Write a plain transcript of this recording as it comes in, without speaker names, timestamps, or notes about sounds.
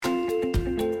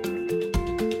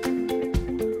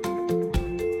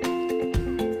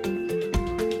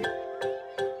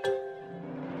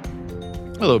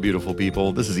Hello, beautiful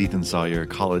people. This is Ethan Sawyer,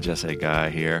 college essay guy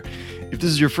here. If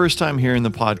this is your first time hearing the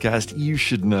podcast, you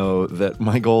should know that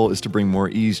my goal is to bring more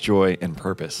ease, joy, and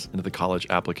purpose into the college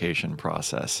application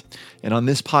process. And on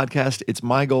this podcast, it's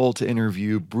my goal to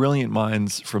interview brilliant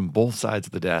minds from both sides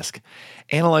of the desk,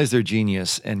 analyze their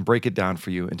genius, and break it down for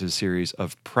you into a series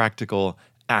of practical,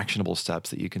 actionable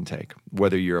steps that you can take,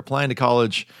 whether you're applying to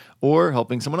college or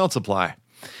helping someone else apply.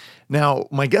 Now,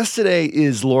 my guest today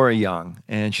is Laura Young,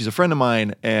 and she's a friend of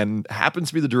mine and happens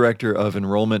to be the director of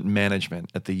enrollment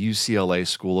management at the UCLA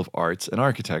School of Arts and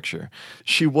Architecture.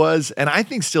 She was, and I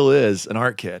think still is, an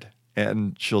art kid,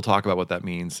 and she'll talk about what that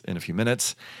means in a few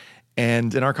minutes.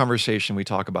 And in our conversation, we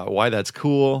talk about why that's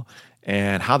cool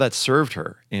and how that served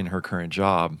her in her current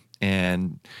job,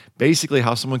 and basically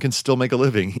how someone can still make a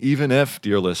living, even if,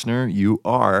 dear listener, you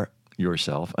are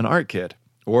yourself an art kid,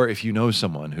 or if you know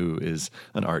someone who is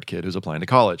an art kid who's applying to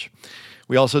college.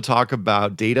 We also talk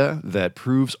about data that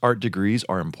proves art degrees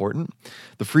are important,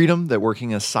 the freedom that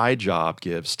working a side job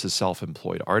gives to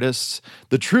self-employed artists,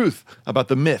 the truth about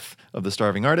the myth of the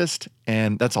starving artist,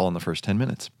 and that's all in the first 10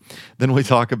 minutes. Then we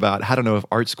talk about how to know if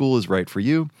art school is right for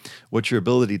you, what your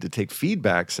ability to take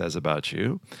feedback says about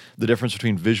you, the difference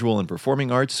between visual and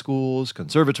performing arts schools,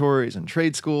 conservatories, and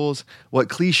trade schools, what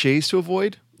cliches to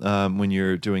avoid when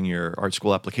you're doing your art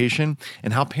school application,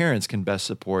 and how parents can best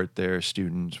support their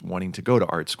students wanting to go to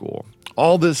art school.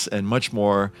 All this and much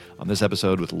more on this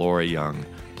episode with Laura Young.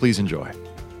 Please enjoy.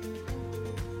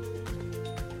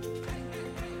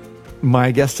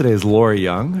 My guest today is Laura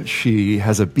Young. She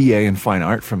has a BA in Fine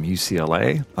Art from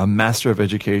UCLA, a Master of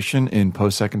Education in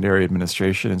Post-Secondary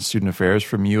Administration and Student Affairs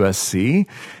from USC.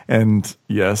 And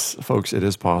yes, folks, it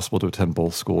is possible to attend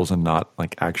both schools and not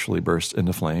actually burst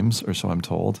into flames, or so I'm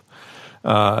told.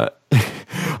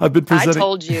 I've been presenting. I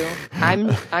told you.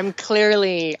 I'm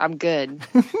good.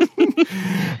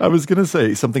 I was going to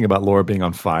say something about Laura being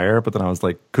on fire, but then I was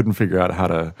couldn't figure out how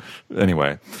to.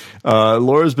 Anyway,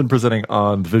 Laura's been presenting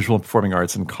on visual and performing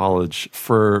arts in college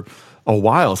for a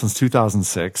while, since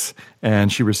 2006,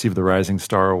 and she received the Rising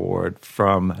Star Award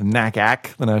from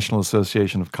NACAC, the National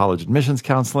Association of College Admissions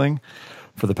Counseling.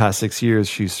 For the past 6 years,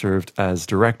 she served as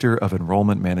Director of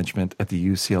Enrollment Management at the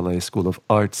UCLA School of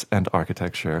Arts and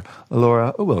Architecture.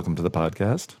 Laura, welcome to the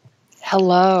podcast.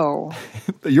 Hello.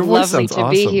 Your voice Lovely sounds to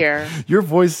awesome. be here. Your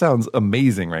voice sounds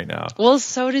amazing right now. Well,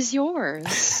 so does yours.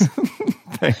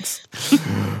 Thanks.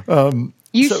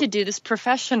 You should do this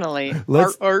professionally.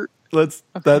 Let's do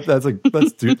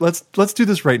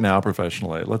this right now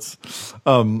professionally.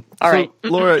 All right.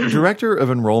 Laura, Director of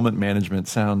Enrollment Management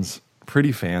sounds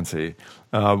pretty fancy.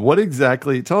 Tell us, what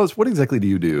exactly do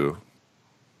you do?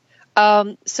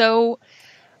 So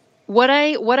what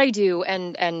I do,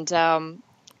 and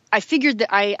I figured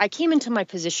that I came into my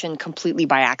position completely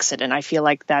by accident. I feel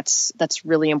like that's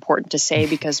really important to say,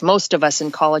 because most of us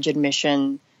in college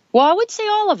admission, well, I would say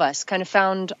all of us kind of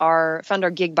found our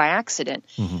gig by accident.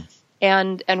 Mm-hmm.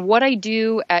 And what I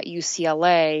do at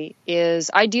UCLA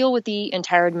is I deal with the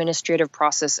entire administrative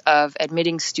process of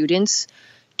admitting students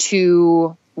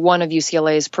to one of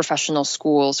UCLA's professional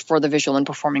schools for the visual and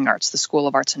performing arts, the School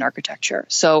of Arts and Architecture.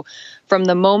 So from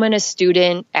the moment a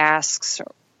student asks,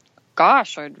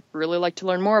 gosh, I'd really like to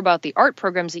learn more about the art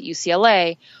programs at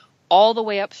UCLA, all the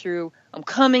way up through, I'm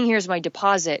coming, here's my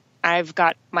deposit, I've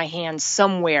got my hands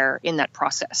somewhere in that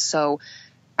process. So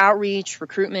outreach,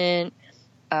 recruitment,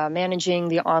 managing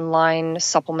the online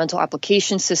supplemental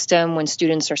application system when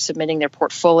students are submitting their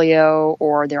portfolio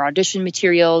or their audition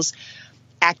materials,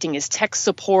 acting as tech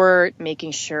support,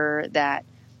 making sure that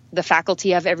the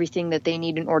faculty have everything that they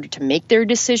need in order to make their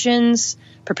decisions,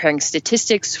 preparing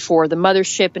statistics for the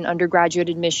mothership and undergraduate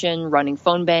admission, running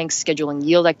phone banks, scheduling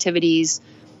yield activities.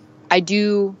 I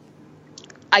do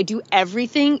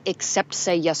everything except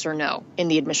say yes or no in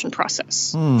the admission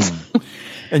process.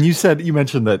 And you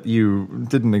mentioned that you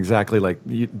didn't exactly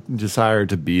you desire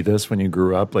to be this when you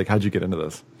grew up. How'd you get into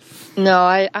this? No,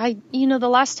 I the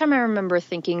last time I remember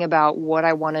thinking about what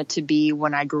I wanted to be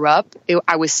when I grew up,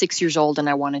 I was 6 years old and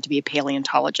I wanted to be a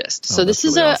paleontologist. So this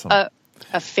is really awesome.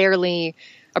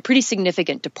 a pretty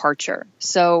significant departure.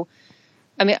 So,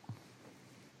 I mean,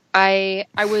 I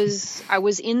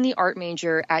was in the art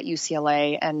major at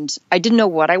UCLA, and I didn't know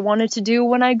what I wanted to do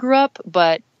when I grew up,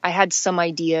 but I had some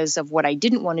ideas of what I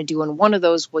didn't want to do, and one of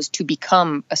those was to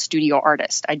become a studio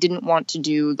artist. I didn't want to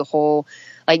do the whole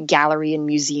gallery and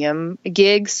museum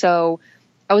gig, so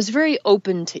I was very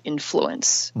open to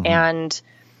influence. Mm-hmm. And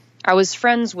I was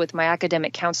friends with my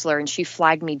academic counselor, and she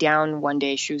flagged me down one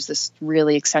day. She was this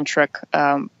really eccentric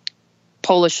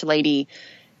Polish lady,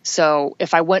 So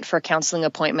if I went for a counseling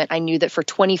appointment, I knew that for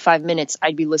 25 minutes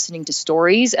I'd be listening to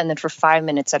stories, and then for 5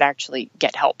 minutes I'd actually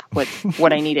get help with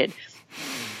what I needed.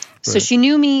 So Right. she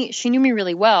knew me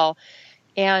really well,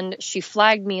 and she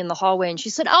flagged me in the hallway and she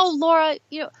said, "Oh, Laura,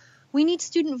 we need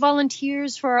student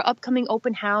volunteers for our upcoming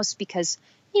open house because,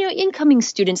 incoming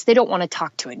students, they don't want to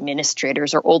talk to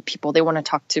administrators or old people. They want to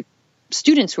talk to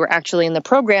students who are actually in the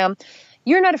program.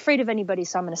 You're not afraid of anybody,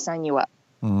 so I'm going to sign you up."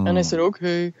 And I said,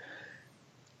 "Okay."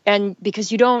 And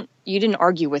because you didn't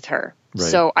argue with her. Right.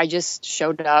 So I just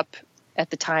showed up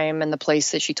at the time and the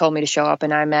place that she told me to show up.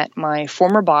 And I met my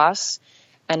former boss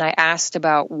and I asked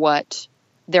about what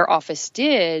their office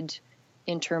did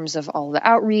in terms of all the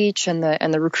outreach and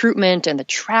the recruitment and the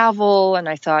travel. And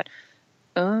I thought,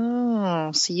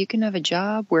 oh, so you can have a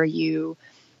job where you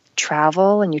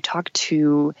travel and you talk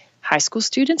to high school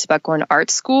students about going to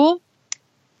art school?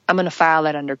 I'm going to file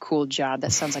that under cool job.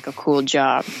 That sounds like a cool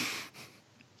job.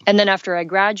 And then after I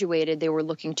graduated, they were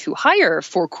looking to hire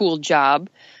for cool job.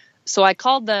 So I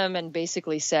called them and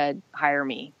basically said, hire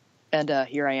me. And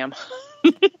here I am.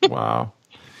 Wow.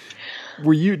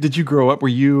 Did you grow up,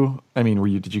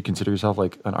 did you consider yourself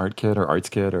like an art kid or arts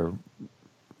kid or?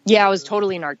 Yeah, I was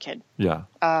totally an art kid. Yeah.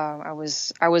 I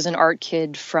was an art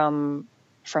kid from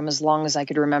as long as I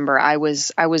could remember. I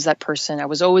was that person. I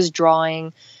was always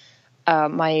drawing.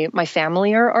 My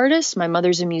family are artists. My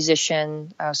mother's a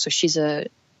musician. So she's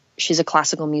a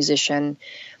classical musician,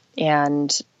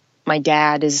 and my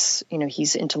dad is,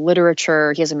 he's into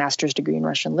literature. He has a master's degree in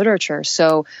Russian literature.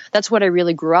 So that's what I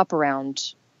really grew up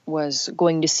around, was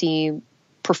going to see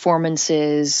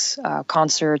performances,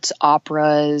 concerts,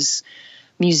 operas,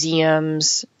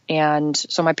 museums. And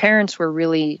so my parents were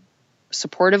really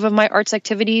supportive of my arts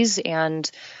activities. And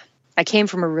I came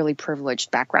from a really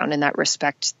privileged background in that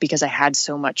respect because I had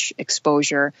so much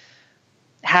exposure,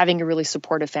 having a really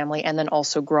supportive family, and then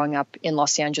also growing up in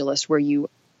Los Angeles where you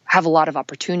have a lot of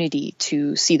opportunity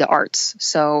to see the arts.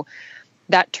 So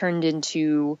that turned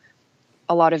into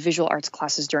a lot of visual arts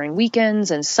classes during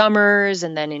weekends and summers.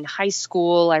 And then in high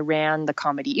school, I ran the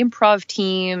comedy improv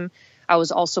team. I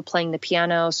was also playing the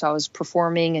piano, so I was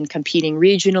performing and competing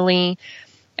regionally.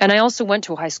 And I also went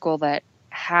to a high school that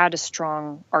had a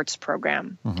strong arts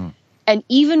program. Mm-hmm. And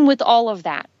even with all of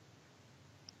that,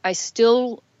 I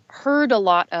still heard a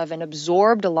lot of and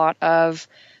absorbed a lot of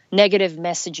negative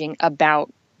messaging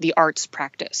about the arts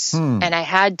practice. And I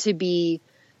had to be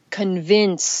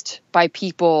convinced by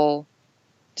people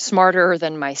smarter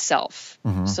than myself.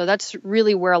 Mm-hmm. So that's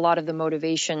really where a lot of the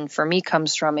motivation for me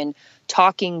comes from, in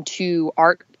talking to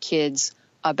art kids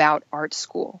about art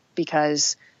school,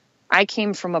 because I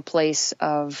came from a place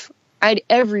of, I had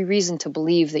every reason to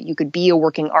believe that you could be a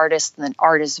working artist and that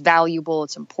art is valuable,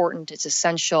 it's important, it's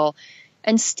essential.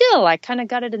 And still, I kind of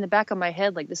got it in the back of my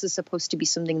head, like this is supposed to be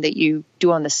something that you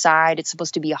do on the side. It's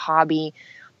supposed to be a hobby,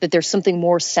 that there's something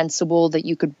more sensible that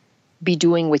you could be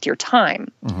doing with your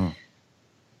time. Mm-hmm.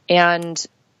 And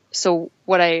so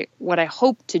what I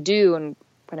hope to do, and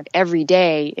kind of every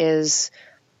day, is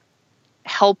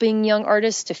helping young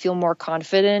artists to feel more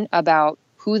confident about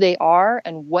who they are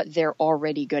and what they're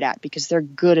already good at, because they're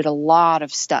good at a lot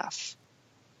of stuff.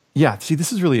 Yeah, see,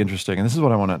 this is really interesting, and this is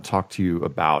what I want to talk to you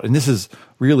about. And this is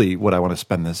really what I want to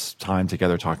spend this time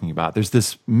together talking about. There's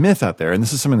this myth out there, and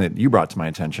this is something that you brought to my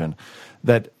attention,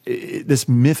 that this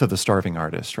myth of the starving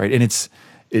artist, right? And it's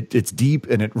deep,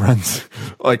 and it runs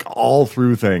like all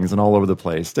through things and all over the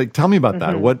place. Like, tell me about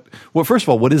that. What first of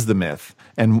all, what is the myth,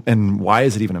 and why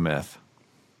is it even a myth?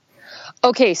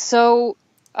 Okay, so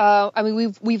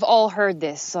we've all heard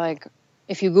this, like,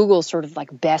 if you Google sort of like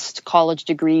best college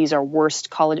degrees or worst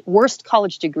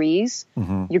college degrees,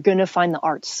 you're going to find the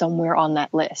arts somewhere on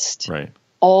that list. Right.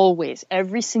 Always,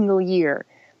 every single year.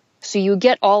 So you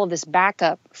get all of this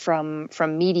backup from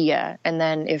media. And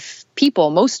then if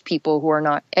most people who are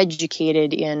not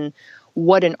educated in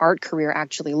what an art career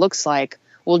actually looks like,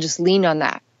 will just lean on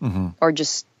that, or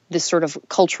just this sort of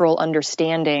cultural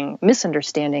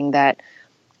misunderstanding that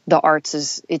the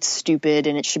arts it's stupid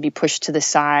and it should be pushed to the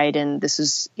side, and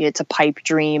it's a pipe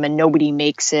dream and nobody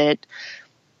makes it.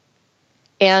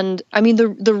 And I mean,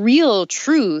 the real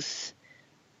truth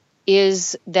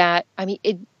is that,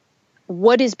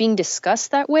 what is being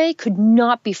discussed that way could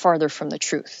not be farther from the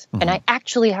truth. And I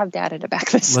actually have data to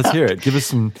back this up. Let's hear it. Give us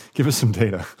some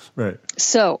data. Right.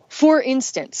 So, for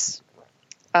instance,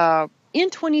 in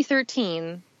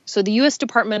 2013, so the U.S.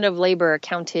 Department of Labor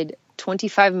counted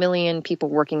 25 million people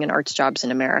working in arts jobs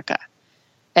in America,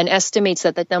 and estimates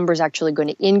that number is actually going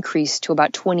to increase to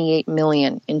about 28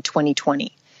 million in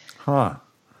 2020. Huh.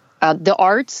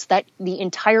 The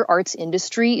entire arts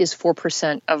industry is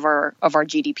 4% of our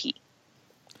GDP.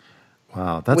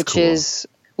 Wow, that's which cool.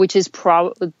 is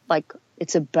probably like,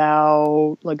 it's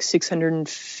about like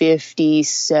 650,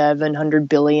 $700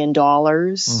 billion.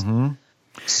 Mm-hmm.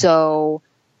 So,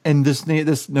 and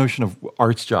this notion of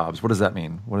arts jobs, what does that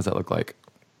mean? What does that look like?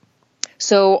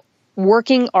 so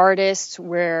working artists,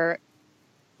 where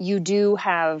you do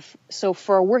have, so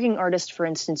for a working artist, for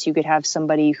instance, you could have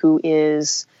somebody who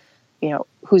is,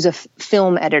 who's a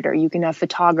film editor. You can have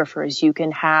photographers. You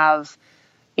can have,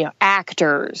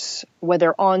 actors,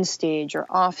 whether on stage or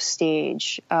off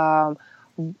stage,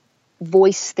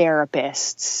 voice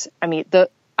therapists. I mean,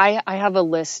 I have a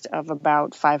list of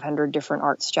about 500 different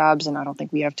arts jobs, and I don't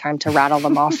think we have time to rattle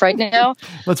them off right now.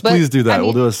 Please do that.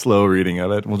 We'll do a slow reading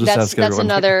of it. We'll just ask everyone.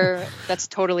 That's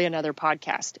totally another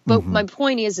podcast. But my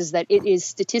point is that it is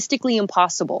statistically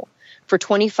impossible for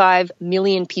 25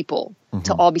 million people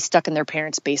to all be stuck in their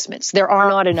parents' basements. There are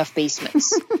not enough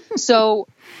basements. So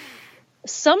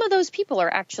some of those people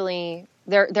are actually,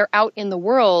 they're out in the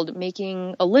world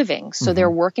making a living. So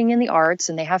they're working in the arts,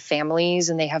 and they have families,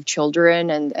 and they have children,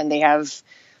 and they have,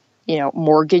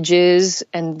 mortgages,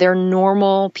 and they're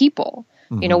normal people.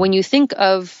 When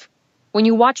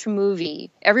you watch a movie,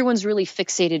 everyone's really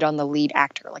fixated on the lead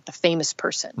actor, like the famous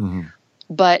person.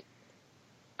 But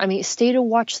I mean, stay to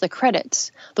watch the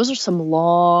credits. Those are some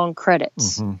long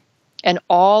credits. And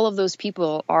all of those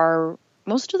people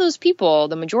most of those people,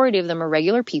 the majority of them are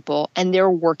regular people, and they're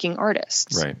working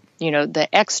artists. Right. The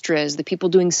extras, the people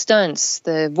doing stunts,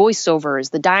 the voiceovers,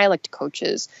 the dialect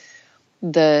coaches,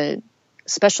 the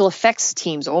special effects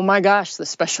teams. Oh my gosh, the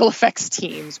special effects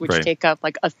teams, which take up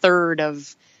like a third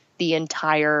of the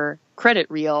entire credit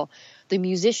reel. The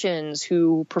musicians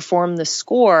who perform the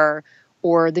score,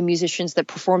 or the musicians that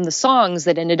perform the songs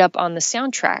that ended up on the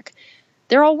soundtrack,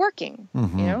 they're all working,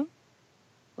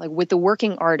 Like with the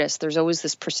working artists, there's always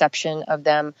this perception of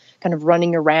them kind of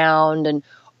running around and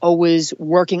always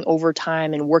working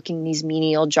overtime and working these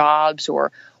menial jobs,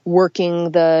 or working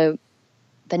the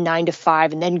 9 to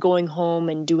 5 and then going home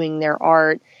and doing their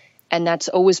art. And that's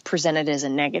always presented as a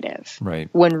negative. Right.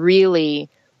 When really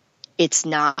it's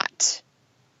not,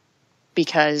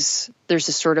 because there's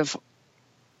a sort of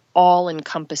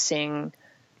all-encompassing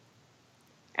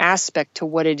aspect to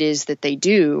what it is that they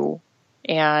do,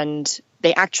 and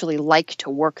they actually like to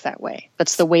work that way.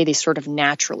 That's the way they sort of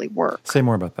naturally work. Say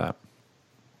more about that.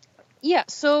 Yeah.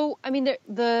 So, I mean,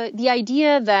 the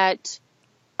idea that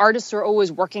artists are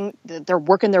always working, they're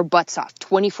working their butts off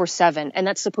 24/7, and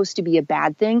that's supposed to be a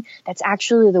bad thing. That's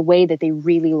actually the way that they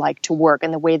really like to work,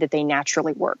 and the way that they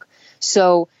naturally work.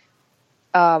 So,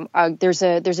 there's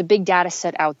a big data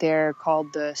set out there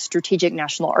called the Strategic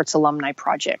National Arts Alumni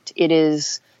Project. It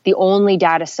is the only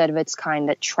data set of its kind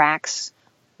that tracks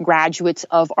graduates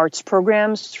of arts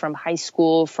programs from high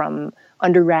school, from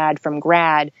undergrad, from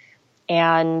grad,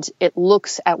 and it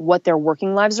looks at what their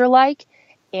working lives are like.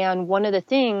 And one of the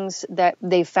things that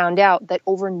they found out, that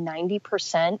over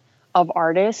 90% of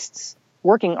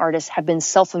working artists, have been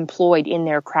self-employed in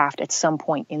their craft at some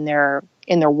point in their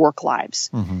work lives.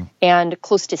 And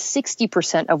close to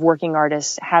 60% of working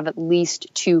artists have at least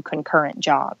 2 concurrent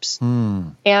jobs.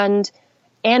 And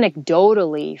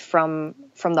anecdotally, from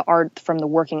the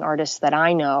working artists that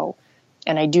I know,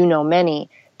 and I do know many,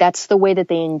 that's the way that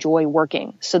they enjoy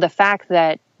working. So the fact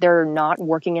that they're not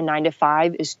working a 9 to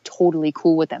 5 is totally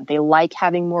cool with them. They like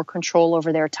having more control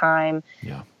over their time.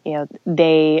 Yeah.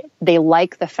 They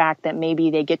like the fact that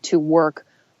maybe they get to work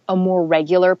a more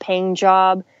regular paying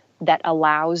job that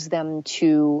allows them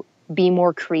to be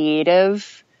more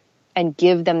creative and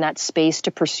give them that space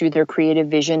to pursue their creative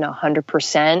vision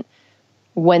 100%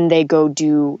 when they go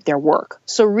do their work.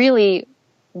 So really,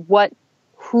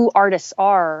 who artists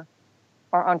are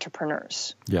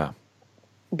entrepreneurs. Yeah.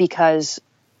 Because,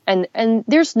 and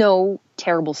there's no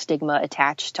terrible stigma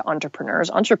attached to entrepreneurs.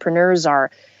 Entrepreneurs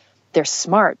they're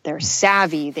smart, they're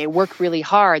savvy, they work really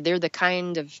hard. They're the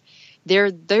kind of,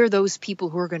 they're those people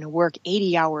who are going to work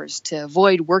 80 hours to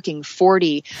avoid working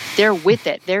 40. They're with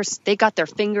it. They got their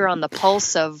finger on the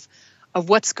pulse of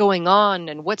what's going on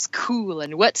and what's cool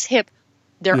and what's hip.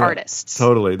 They're artists.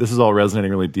 Totally. This is all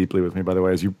resonating really deeply with me, by the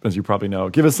way, as you probably know.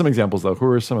 Give us some examples, though. Who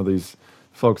are some of these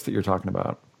folks that you're talking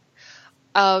about?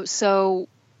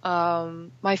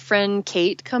 My friend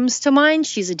Kate comes to mind.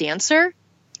 She's a dancer,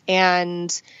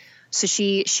 and so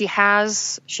she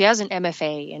has an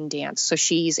MFA in dance. So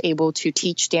she's able to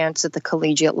teach dance at the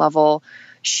collegiate level.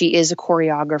 She is a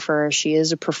choreographer. She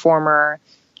is a performer.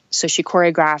 So she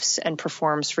choreographs and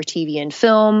performs for TV and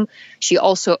film. She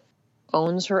also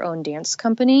owns her own dance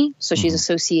company. So she's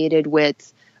associated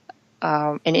with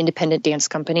an independent dance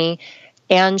company.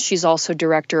 And she's also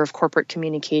director of corporate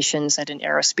communications at an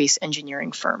aerospace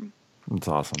engineering firm. That's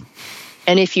awesome.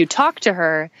 And if you talk to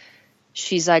her,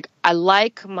 she's like, I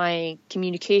like my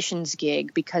communications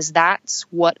gig because that's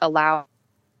what allows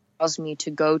me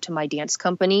to go to my dance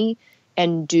company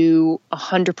and do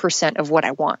 100% of what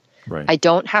I want. Right. I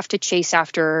don't have to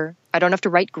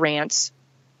write grants.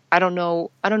 I don't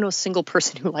know a single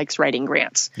person who likes writing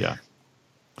grants. Yeah.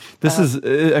 This is,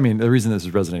 I mean, the reason this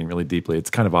is resonating really deeply,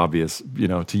 it's kind of obvious,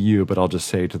 to you, but I'll just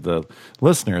say to the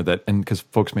listener that, and because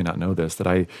folks may not know this, that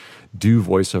I do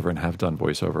voiceover and have done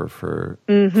voiceover for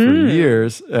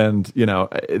years. And,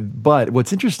 but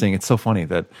what's interesting, it's so funny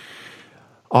that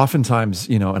oftentimes,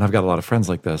 and I've got a lot of friends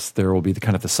like this, there will be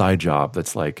the side job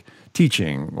that's like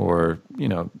teaching or,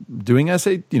 doing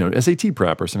SAT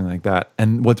prep or something like that.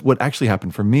 And what actually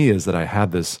happened for me is that I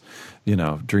had this,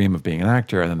 dream of being an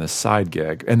actor and then this side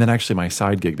gig. And then actually my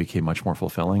side gig became much more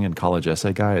fulfilling, and college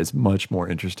essay guy is much more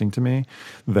interesting to me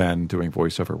than doing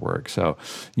voiceover work. So,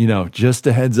 just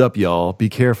a heads up, y'all, be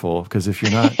careful, because if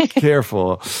you're not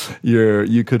careful,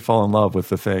 you could fall in love with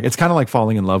the thing. It's kind of like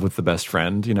falling in love with the best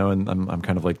friend, and I'm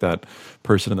kind of like that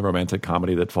person in the romantic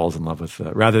comedy that falls in love with,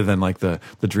 rather than like the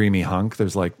dreamy hunk,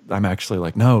 there's like, I'm actually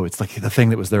like, no, it's like the thing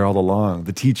that was there all along,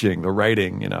 the teaching, the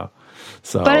writing,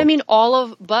 So, but I mean,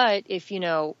 if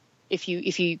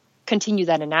you continue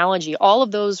that analogy, all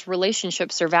of those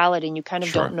relationships are valid, and you kind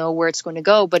of don't know where it's going to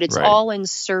go, but it's all in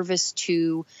service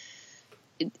to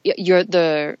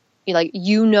you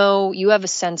have a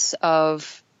sense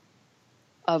of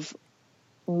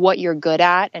what you're good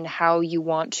at and how you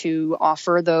want to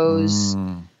offer those,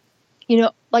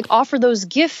 offer those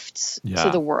gifts to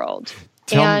the world.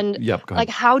 Like,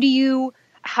 how do you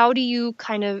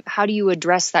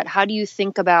address that? How do you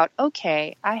think about,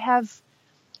 okay, I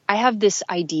have this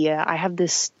idea, I have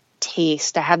this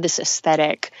taste, I have this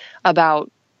aesthetic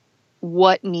about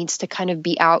what needs to kind of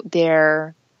be out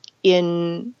there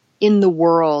in the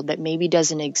world that maybe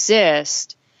doesn't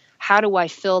exist. How do I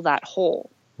fill that hole?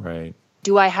 Right.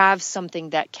 Do I have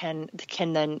something that can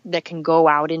go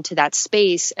out into that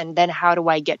space? And then how can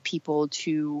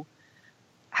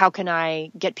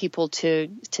I get people to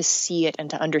see it and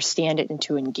to understand it and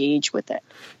to engage with it?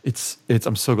 It's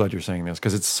I'm so glad you're saying this,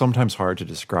 because it's sometimes hard to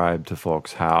describe to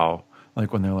folks how,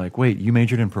 like, when they're like, wait, you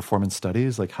majored in performance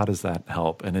studies? Like, how does that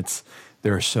help? And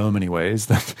there are so many ways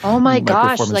that my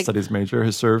performance studies major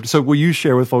has served. So will you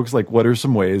share with folks, like, what are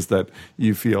some ways that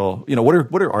you feel,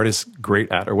 what are artists great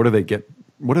at, or what do they get?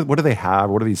 What do they have?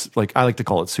 What are these, like, I like to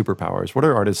call it superpowers. What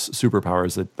are artists'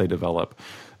 superpowers that they develop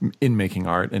in making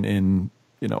art and in,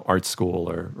 art school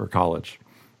or college?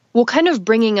 Well, kind of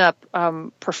bringing up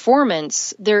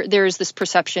performance, there's this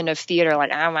perception of theater,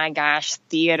 like, oh my gosh,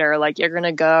 theater, like, you're going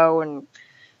to go and,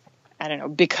 I don't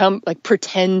know,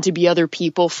 pretend to be other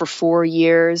people for 4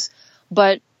 years.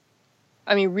 But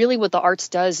I mean, really what the arts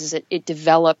does is it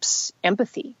develops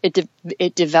empathy.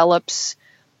 It develops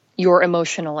your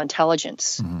emotional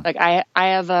intelligence. Mm-hmm. Like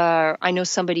I know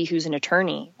somebody who's an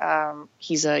attorney.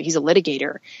 He's a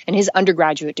litigator, and his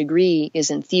undergraduate degree is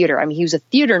in theater. I mean, he was a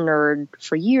theater nerd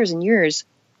for years and years.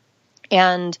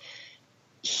 And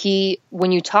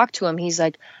when you talk to him, he's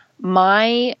like,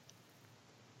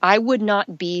 I would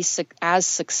not be as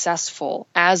successful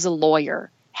as a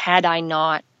lawyer had I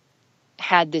not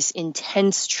had this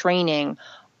intense training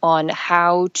on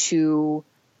how to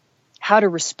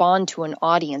respond to an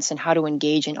audience and how to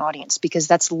engage an audience, because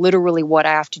that's literally what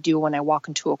I have to do when I walk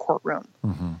into a courtroom.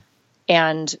 Mm-hmm.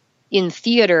 And in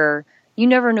theater, you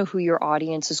never know who your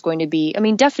audience is going to be. I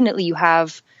mean, definitely you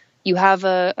have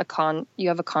a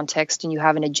context and you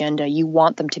have an agenda. You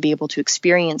want them to be able to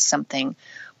experience something,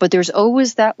 but there's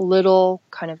always that little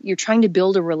kind of, you're trying to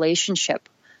build a relationship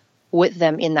with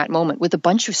them in that moment, with a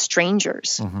bunch of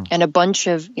strangers. Mm-hmm. And a bunch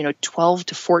of 12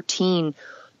 to 14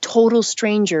 total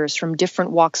strangers from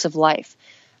different walks of life.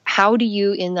 How do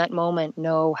you in that moment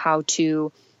know how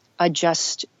to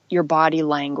adjust your body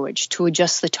language, to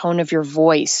adjust the tone of your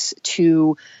voice,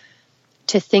 to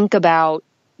think about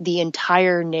the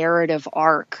entire narrative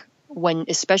arc,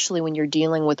 especially when you're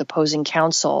dealing with opposing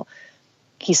counsel?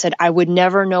 He said, I would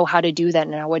never know how to do that,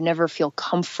 and I would never feel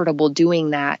comfortable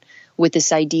doing that with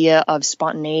this idea of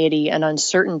spontaneity and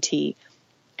uncertainty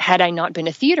had I not been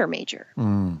a theater major.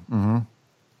 Mm-hmm.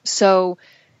 So,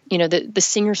 the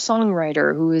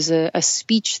singer-songwriter who is a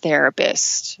speech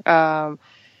therapist,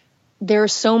 there are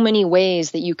so many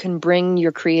ways that you can bring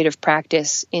your creative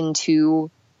practice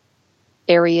into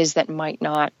areas that might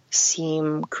not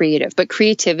seem creative. But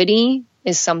creativity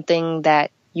is something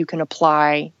that you can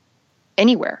apply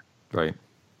anywhere. Right.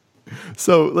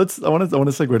 So I want to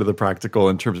segue to the practical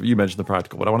in terms of, you mentioned the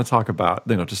practical, but I want to talk about,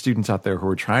 to students out there who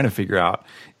are trying to figure out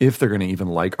if they're going to even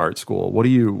like art school. What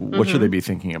should they be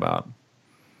thinking about?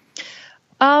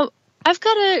 I've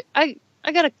got I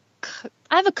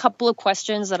have a couple of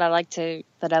questions that I like to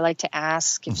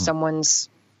ask if someone's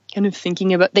kind of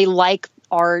thinking about, they like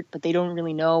art, but they don't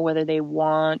really know whether they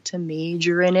want to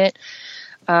major in it.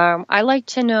 I like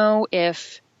to know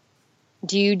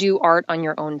do you do art on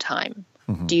your own time?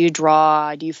 Do you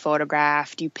draw? Do you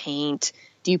photograph? Do you paint?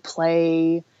 Do you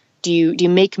play? Do you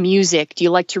make music? Do you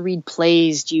like to read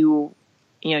plays? Do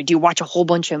you watch a whole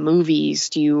bunch of movies?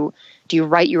 Do you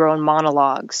write your own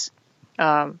monologues?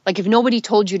 Like if nobody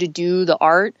told you to do the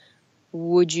art,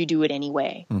 would you do it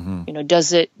anyway?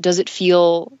 Does it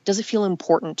feel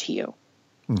important to you?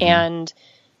 And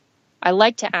I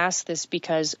like to ask this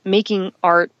because making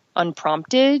art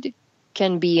unprompted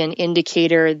can be an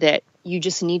indicator that you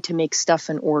just need to make stuff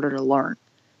in order to learn,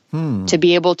 to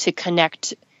be able to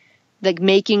connect. Like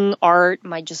making art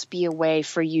might just be a way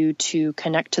for you to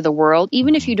connect to the world.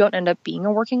 Even if you don't end up being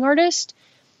a working artist,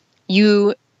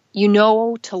 you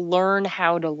know to learn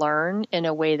how to learn in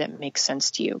a way that makes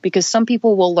sense to you. Because some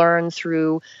people will learn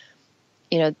through,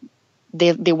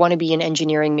 they want to be an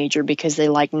engineering major because they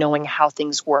like knowing how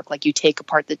things work. Like you take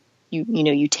apart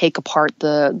you take apart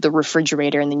the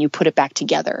refrigerator and then you put it back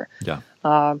together. Yeah.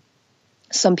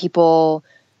 Some people,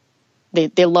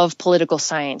 they love political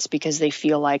science because they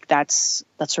feel like that's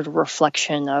sort of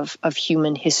reflection of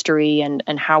human history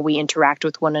and how we interact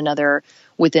with one another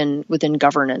within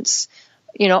governance.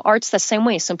 Art's the same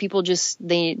way. Some people just,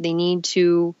 they need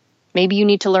to, maybe you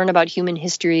need to learn about human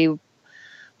history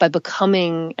by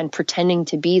becoming and pretending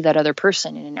to be that other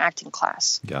person in an acting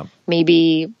class. Yeah.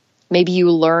 Maybe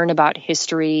you learn about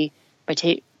history by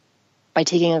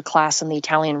taking a class in the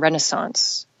Italian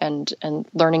Renaissance and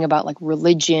learning about like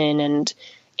religion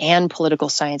and political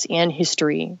science and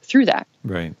history through that.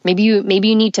 Right. Maybe you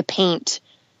need to paint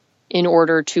in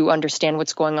order to understand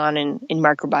what's going on in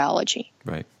microbiology.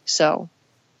 Right. So,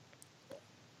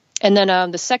 and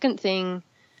then the second thing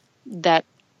that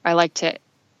I like to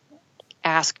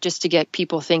ask just to get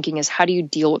people thinking is, how do you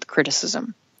deal with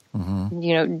criticism?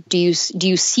 Do you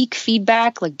seek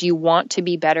feedback? Like, do you want to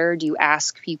be better? Do you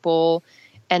ask people?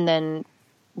 And then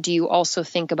do you also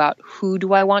think about, who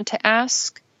do I want to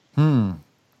ask? Are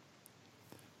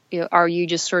you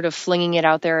just sort of flinging it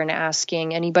out there and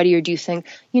asking anybody? Or do you think,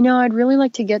 I'd really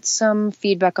like to get some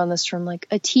feedback on this from like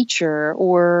a teacher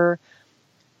or,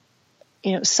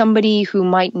 somebody who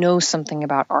might know something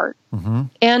about art.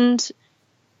 And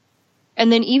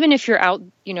then even if you're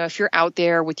out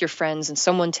there with your friends and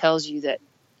someone tells you that,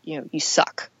 you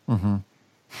suck.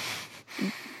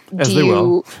 As they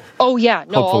will. Oh yeah.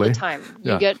 No, Hopefully. all the time.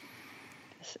 You get,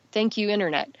 thank you,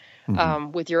 internet,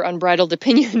 with your unbridled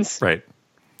opinions. Right.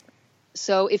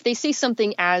 So if they say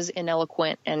something as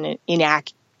ineloquent and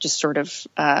just sort of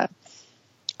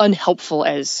unhelpful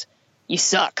as you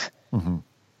suck,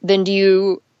 then do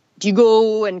you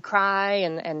go and cry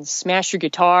and smash your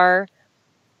guitar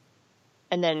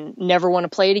and then never want to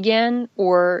play it again?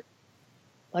 Or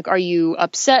like, are you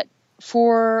upset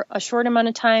for a short amount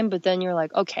of time, but then you're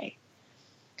like, okay,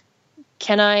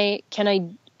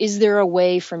 is there a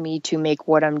way for me to make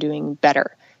what I'm doing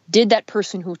better? Did that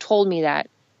person who told me that,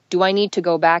 do I need to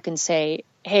go back and say,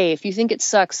 hey, if you think it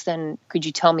sucks, then could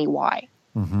you tell me why?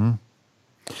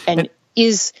 And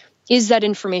is that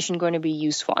information going to be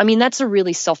useful? I mean, that's a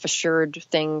really self-assured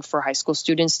thing for high school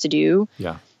students to do.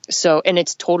 Yeah. So, and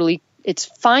it's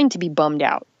fine to be bummed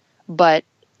out, but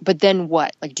then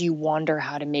what? Like, do you wonder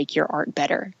how to make your art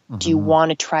better? Do you want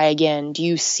to try again? Do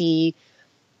you see,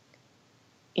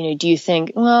 do you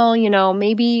think, well,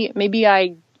 maybe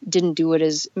I didn't do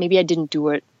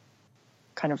it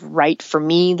kind of right for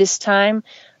me this time.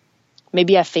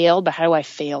 Maybe I failed, but how do I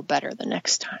fail better the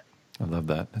next time? I love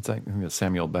that. It's like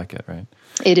Samuel Beckett, right?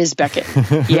 It is Beckett.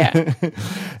 Yeah.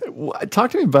 Talk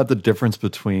to me about the difference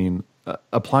between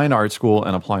applying to art school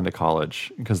and applying to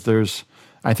college, because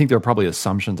I think there are probably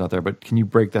assumptions out there, but can you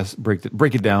break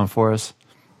it down for us?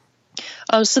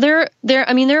 So there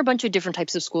are a bunch of different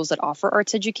types of schools that offer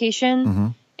arts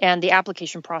education, and the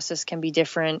application process can be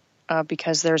different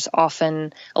because there's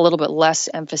often a little bit less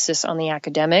emphasis on the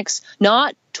academics.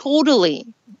 Not totally.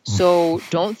 So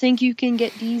don't think you can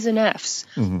get D's and F's,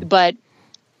 but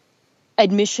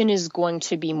admission is going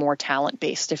to be more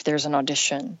talent-based if there's an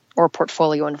audition or a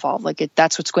portfolio involved.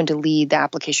 That's what's going to lead the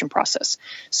application process.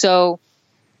 So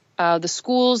the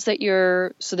schools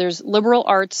there's liberal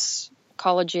arts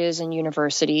colleges and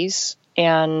universities,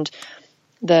 and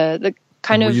the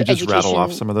kind of you just education. Rattle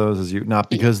off some of those not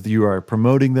because you are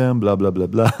promoting them, blah, blah, blah,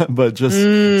 blah, but just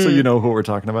so you know who we're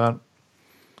talking about.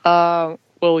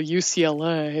 Well,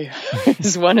 UCLA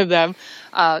is one of them.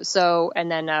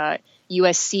 And then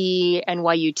USC,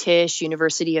 NYU Tisch,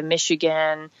 University of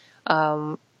Michigan,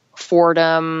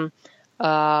 Fordham,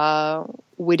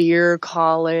 Whittier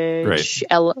College,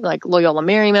 like Loyola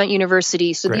Marymount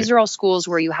University. So these are all schools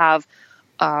where you have,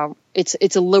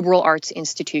 it's a liberal arts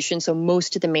institution. So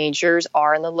most of the majors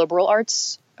are in the liberal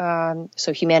arts.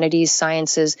 So humanities,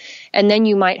 sciences, and then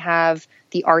you might have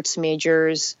the arts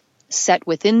majors set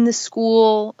within the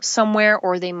school somewhere,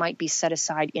 or they might be set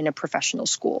aside in a professional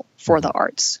school for the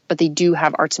arts, but they do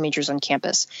have arts majors on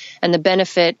campus. And the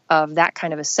benefit of that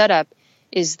kind of a setup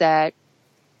is that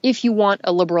if you want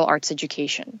a liberal arts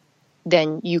education,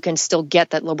 then you can still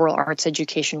get that liberal arts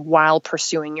education while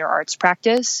pursuing your arts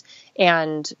practice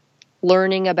and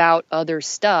learning about other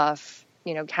stuff,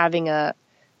 having a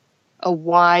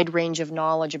wide range of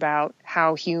knowledge about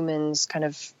how humans kind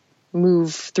of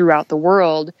move throughout the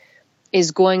world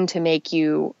is going to make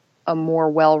you a more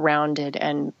well-rounded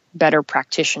and better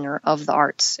practitioner of the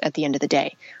arts at the end of the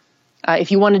day.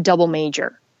 If you want to double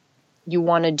major, you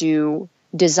want to do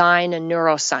design and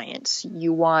neuroscience,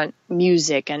 you want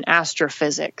music and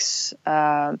astrophysics,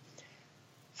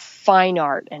 fine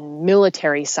art and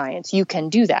military science, you can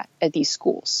do that at these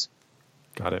schools.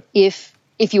 Got it.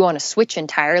 If you want to switch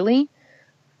entirely,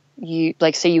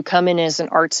 say you come in as an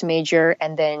arts major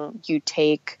and then you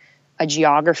take a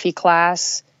geography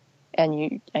class and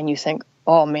you think,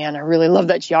 oh man, I really love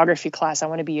that geography class, I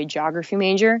want to be a geography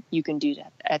major, you can do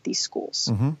that at these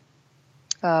schools.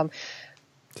 So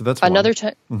that's another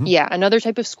another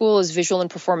type of school is visual and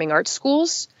performing arts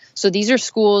schools. So these are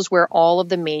schools where all of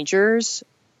the majors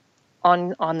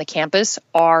on the campus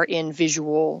are in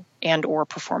visual and or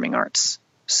performing arts.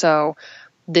 So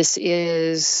this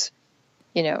is,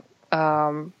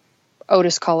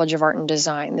 Otis College of Art and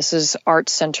Design. This is Art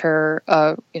Center,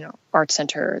 Art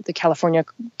Center, the California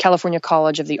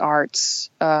College of the Arts,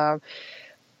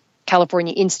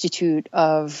 California Institute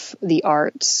of the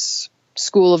Arts,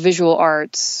 School of Visual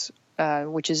Arts,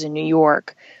 which is in New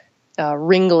York,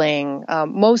 Ringling,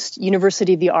 most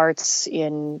University of the Arts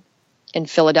in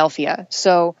Philadelphia.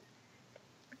 So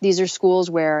these are schools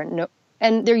where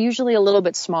and they're usually a little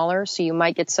bit smaller. So you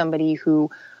might get somebody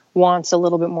who wants a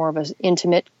little bit more of an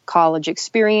intimate college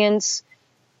experience.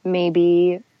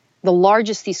 Maybe the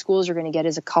largest these schools are going to get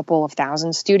is a couple of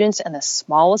thousand students, and the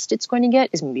smallest it's going to get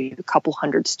is maybe a couple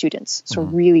hundred students. So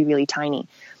really, really tiny.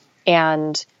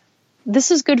 And this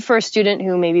is good for a student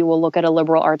who maybe will look at a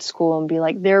liberal arts school and be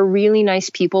like, they're really nice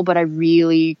people, but I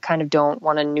really kind of don't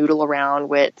want to noodle around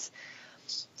with,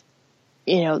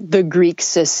 the Greek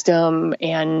system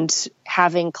and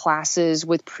having classes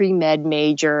with pre-med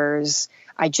majors.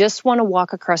 I just want to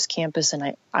walk across campus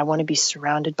and I want to be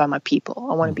surrounded by my people.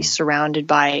 I want to be surrounded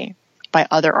by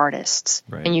other artists.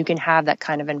 Right. And you can have that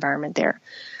kind of environment there.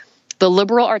 The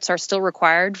liberal arts are still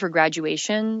required for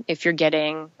graduation if you're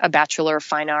getting a Bachelor of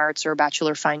Fine Arts or a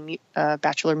Bachelor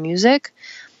of Music.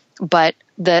 But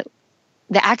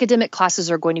the academic classes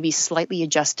are going to be slightly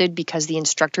adjusted because the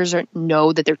instructors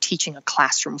know that they're teaching a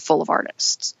classroom full of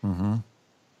artists.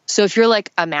 So if you're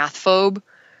like a math phobe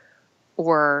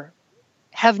or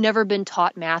have never been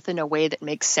taught math in a way that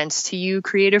makes sense to you,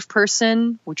 creative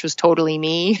person, which was totally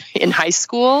me in high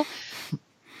school,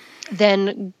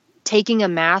 then taking a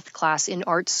math class in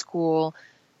art school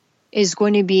is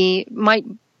going to be, might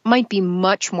be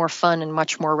much more fun and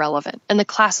much more relevant. And the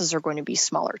classes are going to be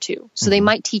smaller too. So they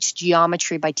might teach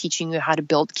geometry by teaching you how to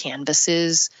build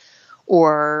canvases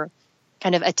or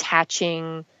kind of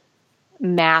attaching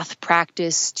math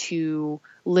practice to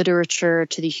literature,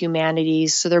 to the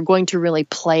humanities. So they're going to really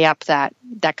play up that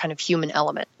kind of human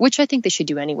element, which I think they should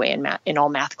do anyway in all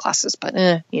math classes, but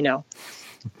then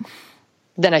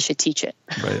I should teach it.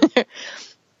 Right.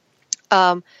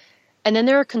 And then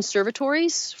there are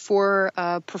conservatories for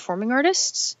performing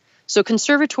artists. So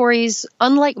conservatories,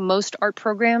 unlike most art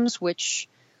programs, which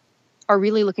are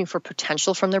really looking for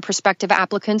potential from their prospective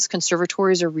applicants,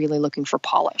 conservatories are really looking for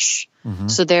polish.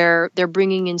 So they're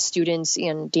bringing in students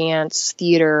in dance,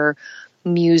 theater,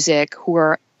 music who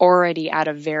are already at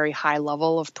a very high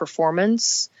level of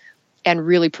performance and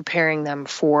really preparing them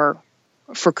for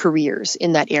careers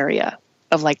in that area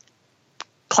of like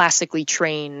classically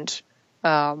trained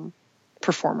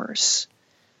performers.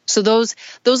 So those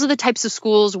are the types of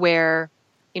schools where,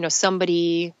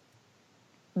 somebody,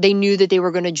 they knew that they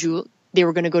were going to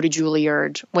go to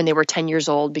Juilliard when they were 10 years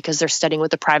old because they're studying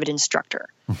with a private instructor.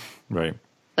 Right.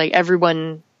 Like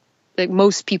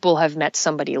most people have met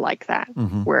somebody like that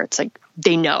where it's like,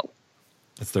 they know.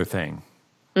 It's their thing.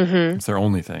 It's their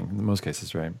only thing in most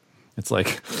cases, right? It's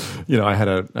like,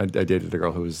 I dated a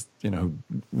girl who was, who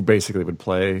basically would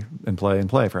play and play and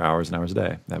play for hours and hours a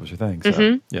day. That was her thing.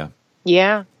 So, yeah.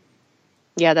 Yeah.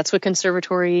 Yeah, that's what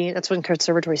conservatory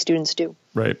students do.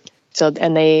 Right. So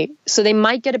they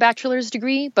might get a bachelor's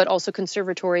degree, but also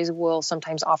conservatories will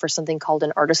sometimes offer something called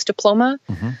an artist diploma,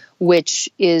 which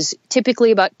is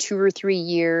typically about 2 or 3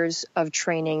 years of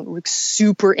training,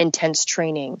 super intense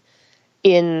training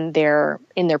in their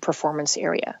performance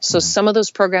area. So some of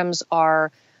those programs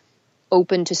are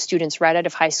open to students right out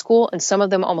of high school, and some of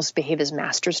them almost behave as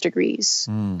master's degrees.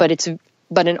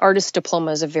 But an artist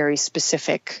diploma is a very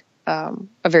specific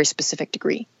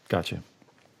degree. Gotcha.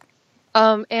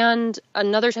 And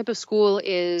another type of school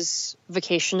is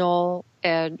vocational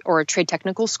or trade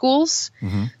technical schools.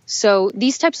 So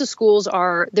these types of schools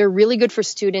they're really good for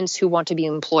students who want to be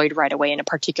employed right away in a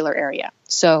particular area.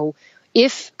 So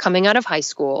if coming out of high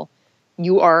school,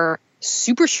 you are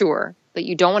super sure that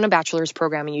you don't want a bachelor's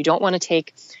program and you don't want to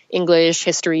take English,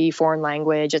 history, foreign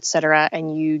language, etc.,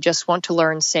 and you just want to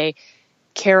learn, say,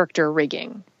 character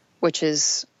rigging, which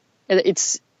is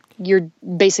you're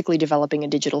basically developing a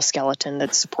digital skeleton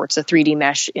that supports a 3D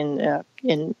mesh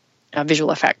in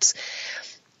visual effects.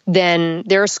 Then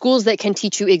there are schools that can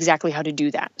teach you exactly how to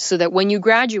do that, so that when you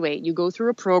graduate, you go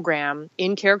through a program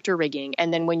in character rigging,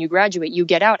 and then when you graduate, you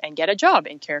get out and get a job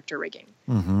in character rigging.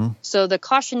 So the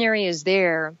cautionary is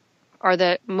there are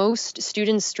that most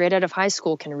students straight out of high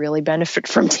school can really benefit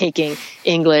from taking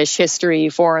English, history,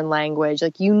 foreign language.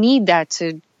 Like, you need that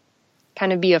to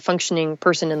kind of be a functioning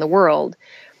person in the world.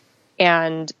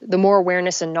 And the more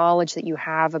awareness and knowledge that you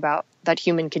have about that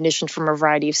human condition from a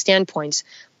variety of standpoints,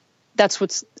 that's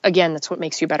what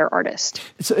makes you a better artist.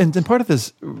 And part of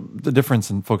this, the difference,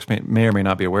 and folks may or may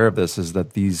not be aware of this, is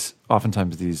that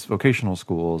oftentimes these vocational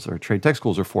schools or trade tech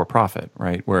schools are for profit,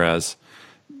 right? Whereas,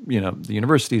 the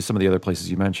universities, some of the other places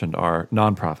you mentioned, are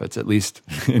nonprofits, at least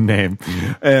in name.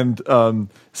 And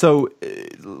so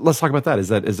let's talk about that.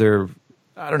 Is there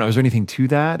I don't know, is there anything to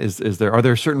that? Are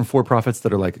there certain for-profits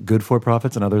that are like good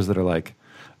for-profits and others that are like,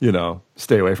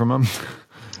 stay away from them?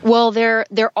 Well, there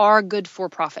are good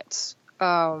for-profits.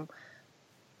 But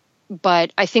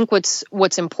I think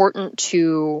what's important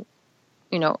to,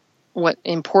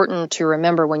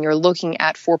 remember when you're looking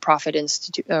at for-profit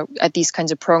at these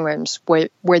kinds of programs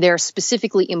where they're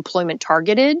specifically employment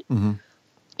targeted,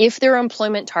 if they're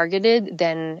employment targeted,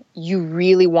 then you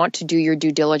really want to do your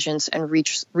due diligence and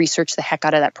research the heck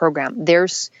out of that program.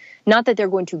 There's not that they're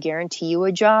going to guarantee you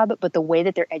a job, but the way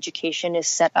that their education is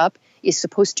set up is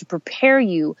supposed to prepare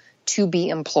you to be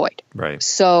employed. Right.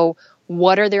 So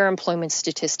what are their employment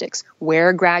statistics? Where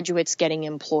are graduates getting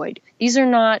employed? This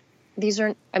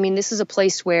is a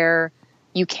place where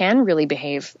you can really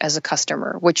behave as a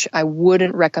customer, which I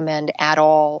wouldn't recommend at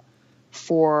all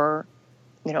for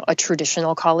a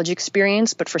traditional college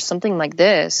experience. But for something like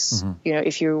this,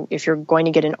 if you're going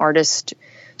to get an artist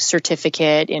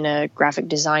certificate in a graphic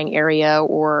design area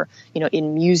or,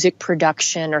 in music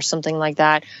production or something like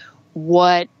that,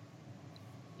 what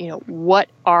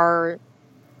are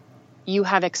you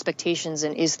have expectations,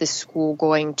 and is this school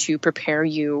going to prepare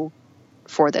you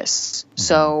for this?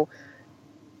 So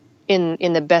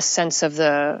in the best sense of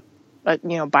the,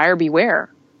 buyer beware.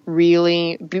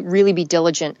 Really be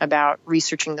diligent about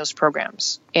researching those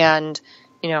programs. And,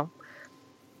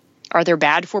 are there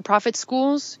bad for-profit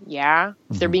schools? Yeah.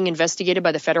 If they're being investigated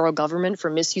by the federal government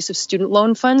for misuse of student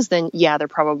loan funds, then yeah, they're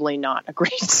probably not a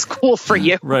great school for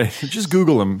you. Right. Just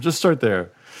Google them. Just start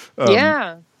there.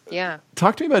 Yeah.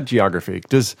 Talk to me about geography,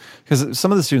 because some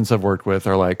of the students I've worked with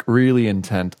are like really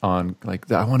intent on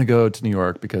like, I want to go to New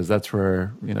York because that's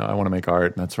where I want to make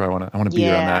art, and that's where I want to be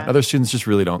around that. Other students just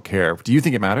really don't care. Do you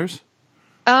think it matters?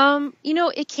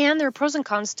 It can. There are pros and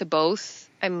cons to both.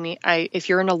 I mean, if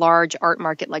you're in a large art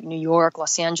market like New York,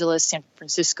 Los Angeles, San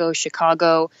Francisco,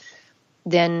 Chicago,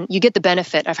 then you get the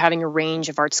benefit of having a range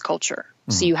of arts culture.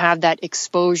 So you have that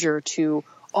exposure to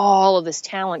all of this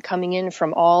talent coming in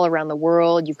from all around the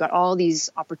world. You've got all these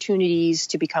opportunities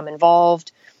to become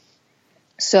involved.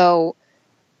 So,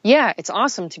 yeah, it's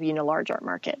awesome to be in a large art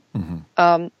market.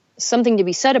 Something to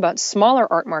be said about smaller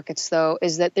art markets, though,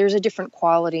 is that there's a different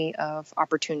quality of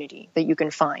opportunity that you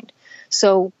can find.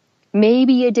 So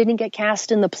maybe it didn't get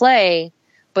cast in the play,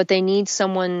 but they need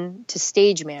someone to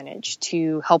stage manage,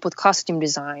 to help with costume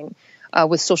design,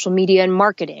 with social media and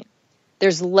marketing.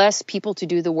 There's less people to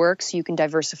do the work, so you can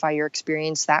diversify your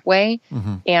experience that way,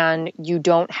 and you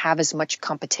don't have as much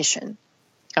competition.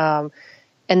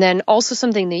 And then also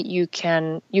something that you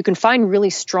can find really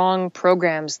strong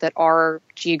programs that are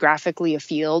geographically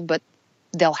afield, but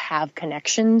they'll have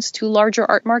connections to larger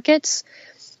art markets.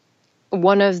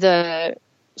 Columbus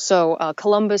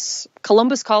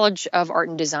College of Art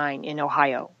and Design in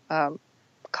Ohio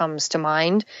comes to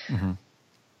mind.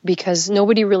 because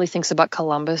nobody really thinks about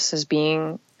Columbus as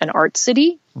being an art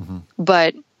city,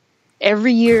 but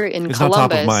every year in it's Columbus,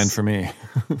 not top of mind for me.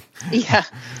 yeah.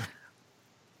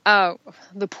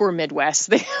 The poor Midwest,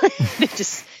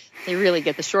 they really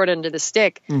get the short end of the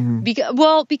stick.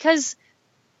 Because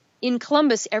in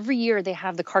Columbus, every year they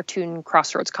have the Cartoon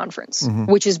Crossroads Conference,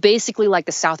 which is basically like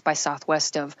the South by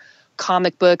Southwest of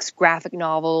comic books, graphic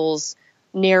novels,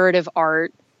 narrative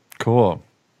art. Cool.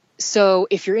 So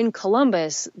if you're in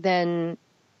Columbus, then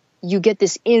you get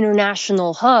this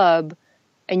international hub,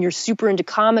 and you're super into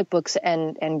comic books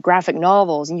and graphic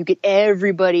novels, and you get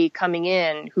everybody coming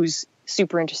in who's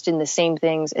super interested in the same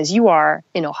things as you are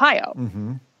in Ohio.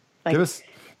 Like, Give us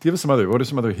what are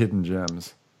some other hidden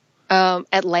gems?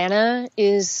 Atlanta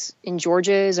in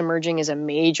Georgia is emerging as a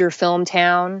major film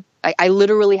town. I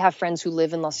literally have friends who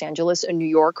live in Los Angeles and New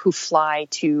York who fly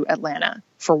to Atlanta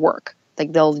for work.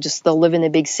 Like they'll live in the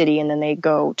big city and then they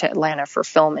go to Atlanta for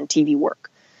film and TV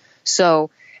work. So,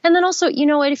 and then also, you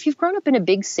know what, if you've grown up in a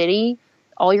big city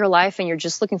all your life and you're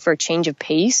just looking for a change of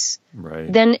pace,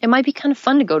 right, then it might be kind of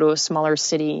fun to go to a smaller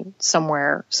city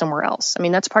somewhere else. I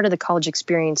mean, that's part of the college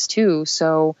experience too.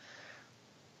 So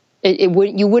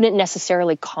you wouldn't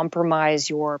necessarily compromise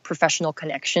your professional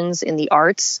connections in the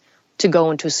arts to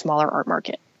go into a smaller art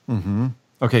market.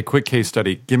 Okay, quick case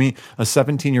study. Give me a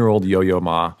 17-year-old Yo-Yo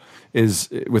Ma is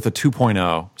with a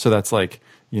 2.0. So that's like,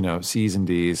 C's and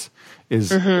D's.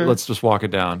 Let's just walk it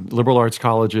down. Liberal arts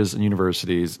colleges and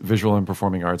universities, visual and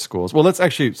performing arts schools. Well, so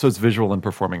it's visual and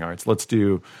performing arts. Let's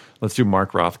do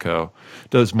Mark Rothko.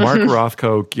 Does Mark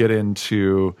Rothko get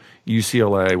into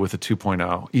UCLA with a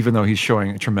 2.0, even though he's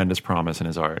showing tremendous promise in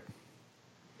his art?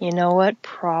 You know what?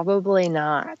 Probably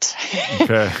not.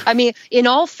 Okay. I mean, in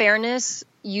all fairness,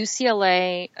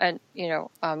 UCLA,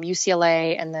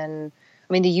 UCLA, and then,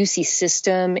 the UC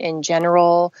system in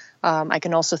general. I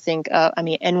can also think,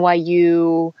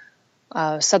 NYU,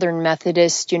 Southern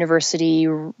Methodist University,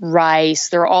 Rice.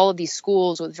 There are all of these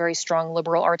schools with very strong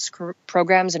liberal arts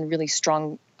programs and really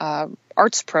strong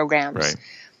arts programs. Right.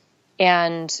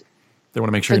 And they want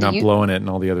to make sure you're not blowing it in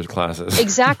all the other classes.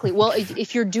 Exactly. Well,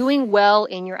 if you're doing well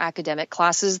in your academic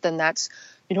classes, then that's,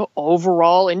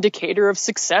 overall indicator of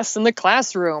success in the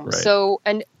classroom. Right. So,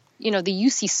 and the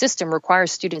UC system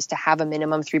requires students to have a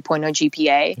minimum 3.0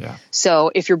 GPA. Yeah.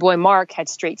 So if your boy Mark had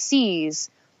straight C's,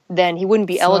 then he wouldn't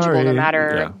be eligible no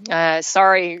matter. Yeah.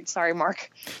 Sorry,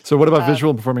 Mark. So what about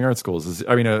visual and performing arts schools?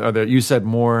 You said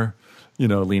more,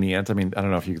 lenient. I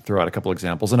don't know if you could throw out a couple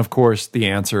examples. And of course, the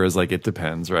answer is it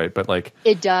depends, right? But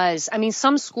it does.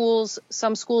 Some schools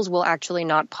will actually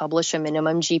not publish a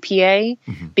minimum GPA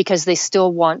because they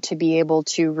still want to be able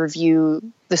to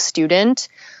review the student,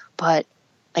 but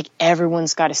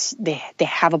everyone's got they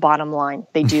have a bottom line.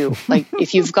 They do.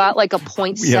 If you've got a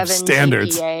 0.7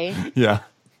 GPA.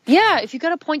 Yeah. If you've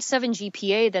got a 0.7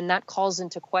 GPA, then that calls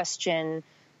into question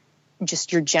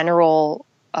just your general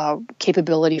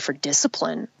capability for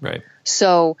discipline. Right.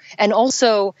 So, and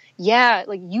also,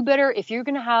 you better, if you're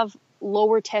going to have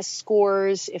lower test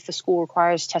scores, if the school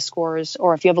requires test scores,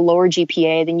 or if you have a lower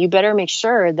GPA, then you better make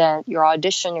sure that your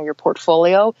audition or your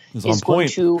portfolio is going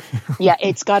to,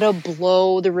 it's got to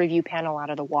blow the review panel out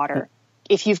of the water.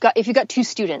 If you've got two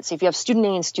students, if you have student A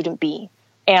and student B,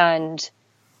 and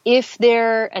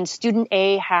student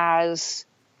A has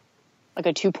a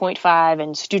 2.5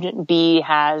 and student B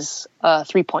has a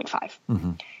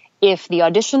 3.5. If the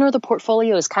audition or the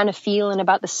portfolio is kind of feeling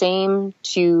about the same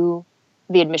to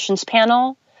the admissions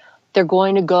panel, they're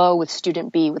going to go with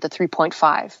student B with a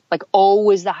 3.5.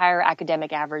 Always the higher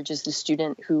academic average is the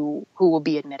student who will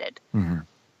be admitted.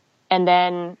 And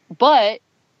then, but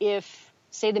if,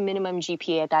 say, the minimum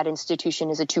GPA at that institution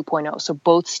is a 2.0, so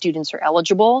both students are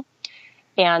eligible,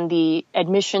 and the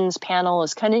admissions panel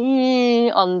is kind of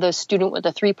on the student with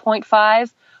a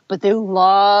 3.5, but they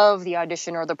love the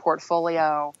audition or the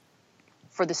portfolio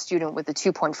for the student with the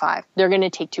 2.5, they're going to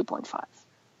take 2.5.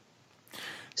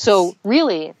 So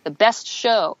really, the best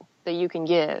show that you can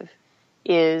give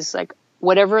is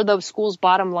whatever the school's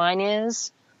bottom line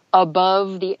is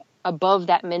above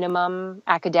that minimum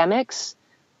academics,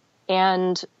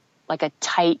 and a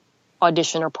tight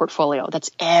audition or portfolio. That's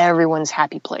everyone's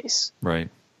happy place. Right.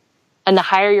 And the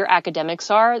higher your academics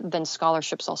are, then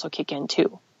scholarships also kick in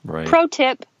too. Right. Pro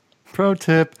tip.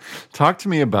 Talk to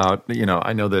me about,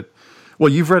 I know that, well,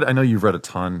 you've read a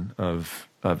ton of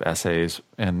essays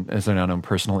and, as they're now known,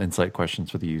 personal insight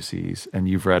questions for the UCs, and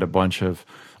you've read a bunch of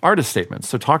artist statements.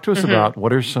 So talk to us about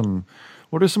what are some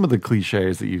of the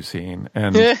cliches that you've seen,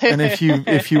 and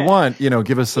if you want,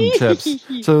 give us some tips.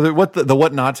 So the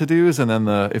what not to do's, and then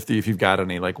if you've got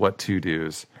any what to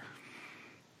do's.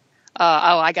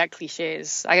 I got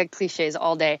cliches. I got cliches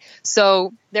all day.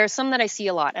 So there's some that I see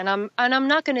a lot, and I'm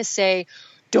not going to say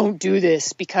don't do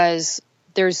this, because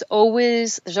there's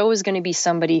always going to be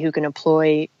somebody who can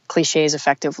employ cliches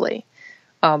effectively.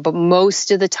 But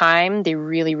most of the time, they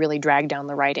really, really drag down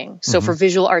the writing. So for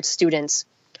visual arts students,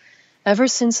 ever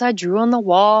since I drew on the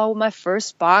wall with my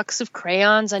first box of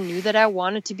crayons, I knew that I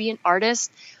wanted to be an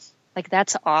artist. Like,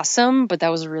 that's awesome, but that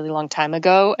was a really long time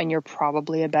ago, and you're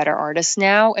probably a better artist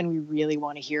now, and we really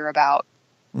want to hear about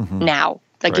now.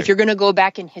 Like, if you're going to go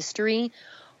back in history,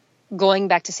 going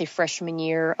back to, say, freshman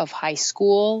year of high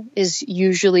school is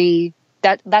usually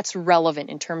that's relevant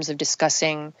in terms of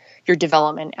discussing your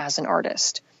development as an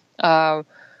artist.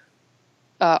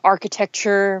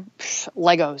 Architecture,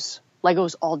 Legos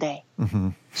all day.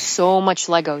 So much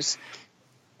Legos.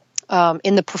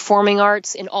 In the performing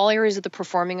arts, in all areas of the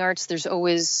performing arts, there's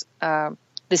always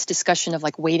this discussion of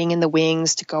like waiting in the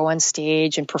wings to go on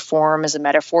stage and perform as a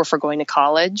metaphor for going to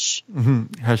college.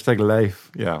 Hashtag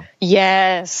life. Yeah.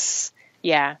 Yes.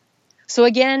 Yeah. So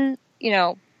again,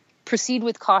 proceed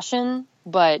with caution,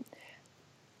 but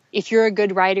if you're a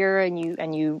good writer and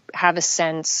you have a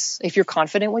sense, if you're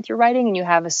confident with your writing and you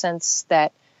have a sense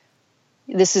that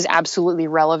this is absolutely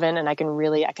relevant and I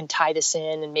can tie this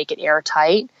in and make it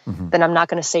airtight, then I'm not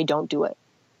going to say don't do it.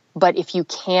 But if you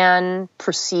can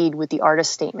proceed with the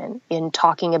artist statement in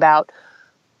talking about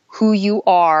who you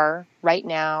are right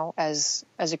now as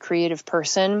a creative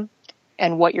person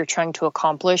and what you're trying to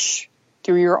accomplish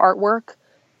through your artwork,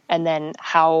 and then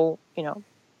how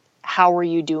are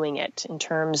you doing it in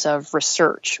terms of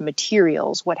research,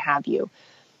 materials, what have you.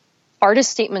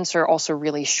 Artist statements are also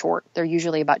really short. They're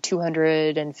usually about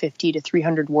 250 to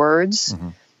 300 words.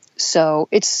 So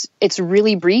it's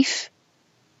really brief.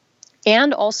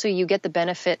 And also you get the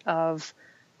benefit of,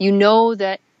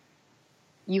 that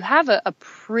you have a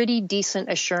pretty decent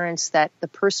assurance that the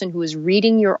person who is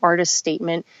reading your artist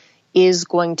statement is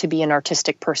going to be an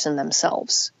artistic person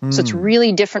themselves. So it's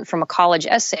really different from a college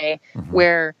essay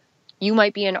where you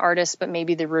might be an artist, but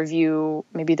maybe the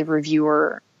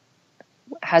reviewer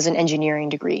has an engineering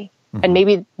degree, and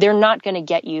maybe they're not going to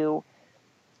get you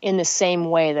in the same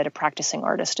way that a practicing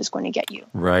artist is going to get you.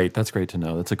 Right. That's great to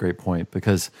know. That's a great point,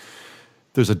 because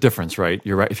there's a difference, right?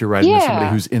 You're right. If you're writing to somebody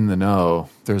who's in the know,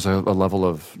 there's a level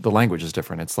of, the language is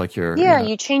different. It's like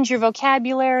you change your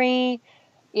vocabulary.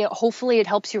 Hopefully it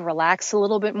helps you relax a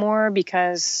little bit more,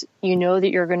 because you know that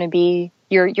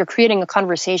you're creating a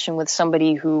conversation with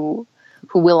somebody who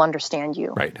will understand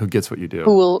you. Right. Who gets what you do.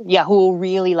 Who will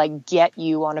really like get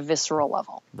you on a visceral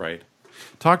level. Right.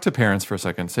 Talk to parents for a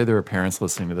second. Say there are parents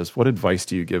listening to this. What advice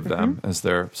do you give them as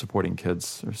they're supporting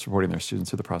kids or supporting their students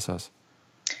through the process?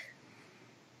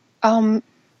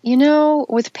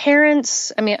 With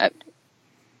parents,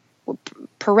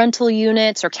 parental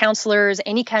units or counselors,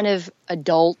 any kind of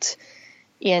adult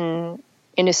in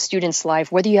a student's life,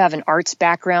 whether you have an arts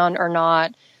background or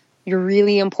not, you're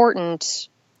really important,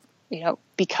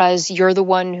 because you're the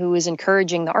one who is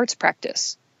encouraging the arts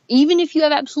practice. Even if you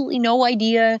have absolutely no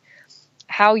idea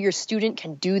how your student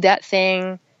can do that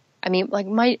thing. Like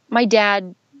my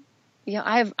dad,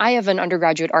 I have an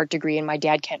undergraduate art degree, and my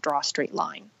dad can't draw a straight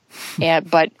line.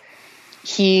 But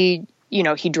he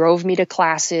drove me to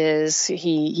classes.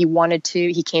 He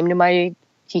came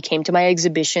to my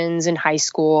exhibitions in high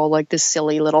school, like the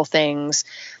silly little things.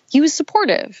 He was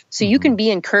supportive. So you can be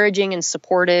encouraging and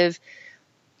supportive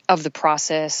of the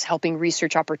process, helping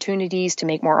research opportunities to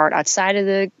make more art outside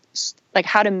of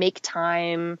how to make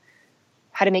time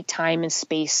and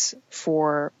space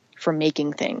for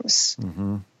making things.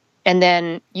 And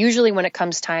then usually when it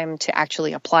comes time to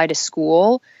actually apply to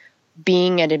school,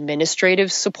 being an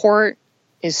administrative support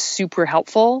is super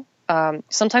helpful.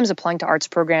 Sometimes applying to arts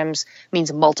programs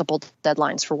means multiple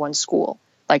deadlines for one school,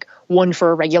 like one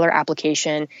for a regular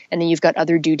application, and then you've got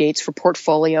other due dates for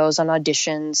portfolios and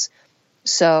auditions.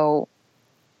 So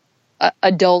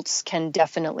adults can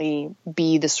definitely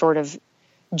be the sort of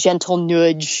gentle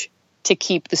nudge to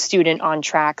keep the student on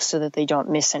track so that they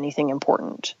don't miss anything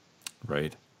important.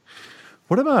 Right.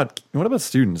 What about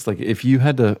students? Like, if you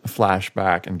had to flash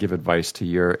back and give advice to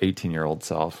your 18-year-old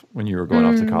self when you were going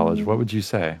off to college, what would you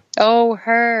say? Oh,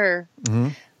 her.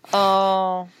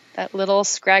 Oh, that little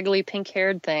scraggly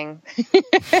pink-haired thing.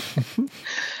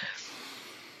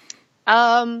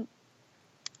 I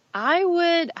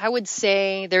would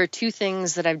say there are two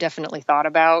things that I've definitely thought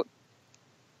about.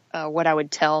 What I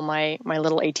would tell my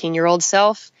little 18-year-old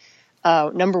self.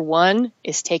 Number one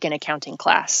is take an accounting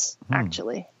class,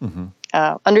 actually.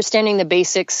 Understanding the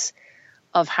basics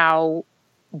of how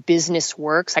business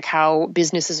works, like how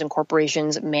businesses and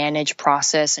corporations manage,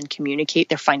 process, and communicate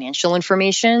their financial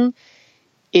information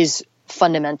is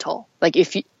fundamental. Like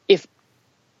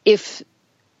if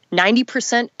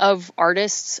 90% of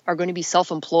artists are going to be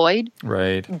self-employed,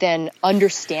 right, then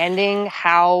understanding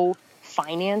how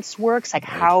finance works, like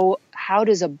how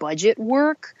does a budget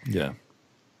work,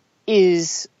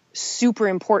 is super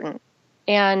important.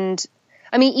 And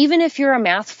I mean, even if you're a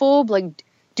math phobe, like,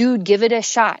 dude, give it a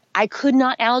shot. I could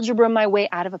not algebra my way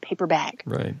out of a paper bag.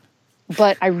 Right.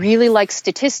 But I really like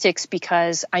statistics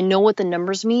because I know what the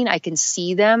numbers mean. I can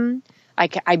see them.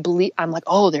 I believe, I'm like,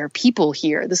 oh, there are people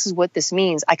here. This is what this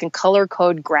means. I can color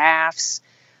code graphs.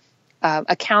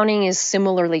 Accounting is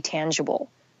similarly tangible.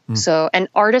 So, and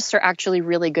artists are actually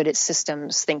really good at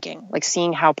systems thinking, like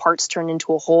seeing how parts turn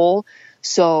into a whole.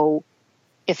 So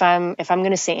if I'm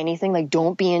going to say anything, like,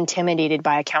 don't be intimidated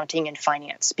by accounting and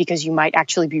finance, because you might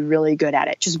actually be really good at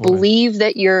it. Just believe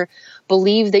that you're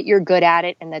good at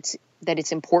it, and that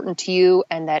it's important to you,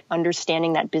 and that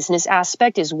understanding that business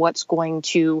aspect is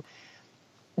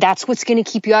that's what's going to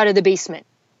keep you out of the basement.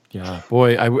 Yeah,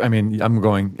 boy, I mean,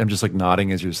 I'm just like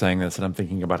nodding as you're saying this, and I'm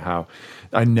thinking about how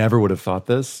I never would have thought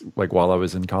this, like, while I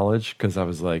was in college, because I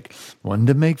was like, wanted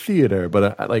to make theater,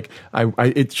 but I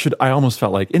almost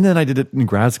felt like, and then I did it in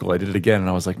grad school, I did it again, and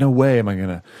I was like, no way am I going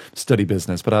to study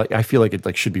business, but I feel like it,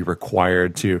 like, should be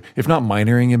required to, if not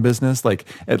minoring in business, like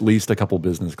at least a couple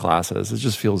business classes. It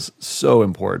just feels so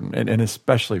important, and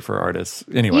especially for artists.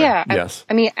 Anyway, yes.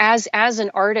 I mean, as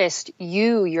an artist,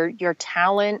 your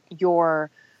talent, your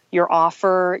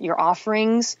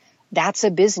offerings, that's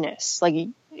a business. Like,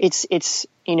 it's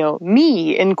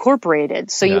me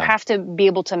incorporated. So you have to be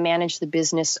able to manage the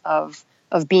business of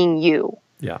being you.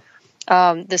 Yeah.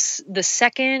 The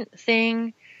second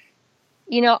thing,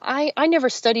 I never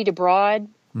studied abroad,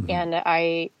 and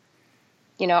I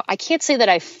can't say that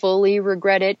I fully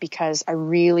regret it, because I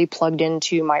really plugged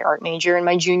into my art major in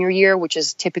my junior year, which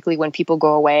is typically when people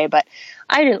go away, but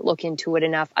I didn't look into it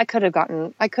enough. I could have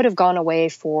gone away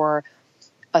for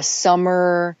a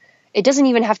summer. It doesn't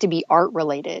even have to be art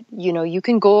related. You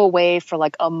can go away for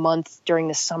like a month during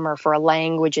the summer for a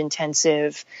language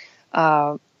intensive.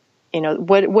 What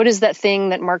is that thing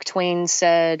that Mark Twain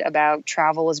said about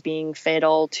travel as being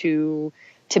fatal to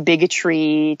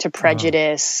bigotry, to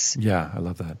prejudice? Yeah, I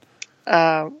love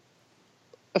that.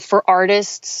 For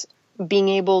artists, being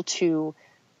able to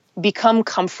become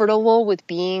comfortable with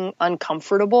being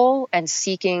uncomfortable and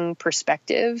seeking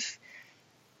perspective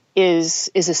is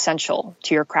essential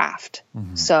to your craft.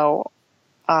 So,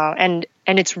 and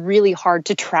it's really hard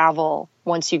to travel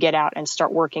once you get out and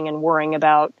start working and worrying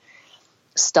about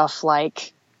stuff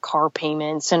like car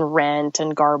payments and rent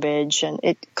and garbage. And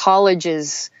college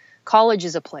is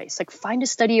a place. Like, find a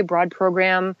study abroad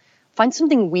program, find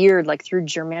something weird, like through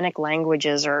Germanic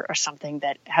languages or something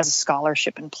that has a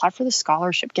scholarship, and apply for the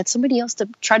scholarship. Get somebody else to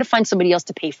try to find somebody else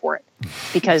to pay for it,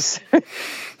 because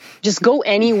just go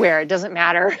anywhere. It doesn't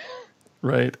matter.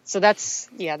 Right. So that's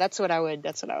what I would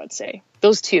say.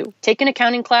 Those two: take an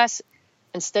accounting class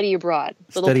and study abroad.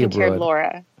 Little pink-haired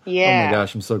Laura. Yeah. Oh my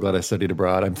gosh, I'm so glad I studied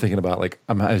abroad. I'm thinking about, like,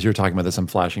 as you're talking about this, I'm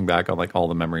flashing back on, like, all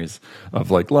the memories of,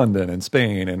 like, London and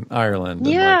Spain and Ireland.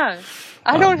 Yeah. And, like,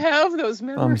 I don't have those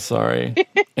memories. I'm sorry.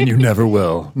 And you never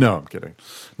will. No, I'm kidding.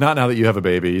 Not now that you have a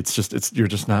baby. You're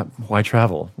just not, why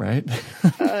travel, right?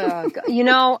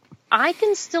 I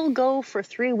can still go for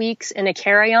 3 weeks in a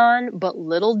carry-on, but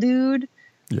little dude,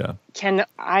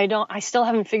 I still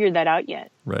haven't figured that out yet.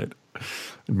 Right.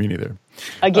 Me neither.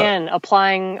 Again,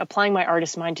 applying my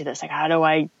artist mind to this, like, how do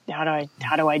I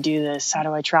do this? How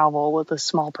do I travel with a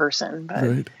small person?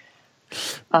 But,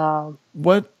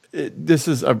 right. This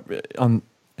is on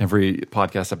every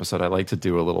podcast episode, I like to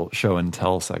do a little show and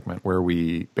tell segment where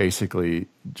we basically,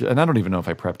 and I don't even know if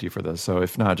I prepped you for this, so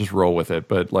if not, just roll with it.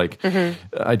 But, like, we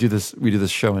do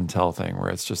this show and tell thing where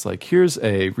it's just like, here's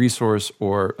a resource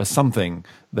or a something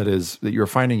that you're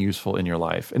finding useful in your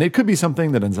life. And it could be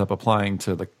something that ends up applying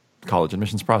to the college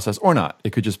admissions process or not.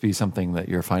 It could just be something that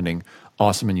you're finding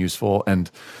awesome and useful, and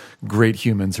great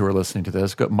humans who are listening to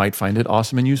this might find it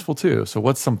awesome and useful too. So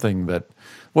what's something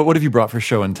what have you brought for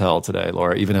show and tell today,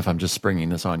 Laura, even if I'm just springing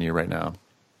this on you right now?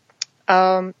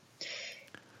 I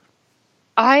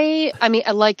mean,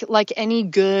 like any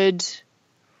good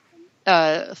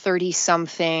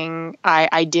 30-something,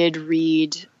 I did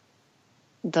read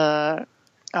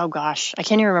oh gosh, I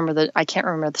can't remember the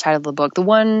title of the book. The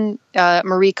one,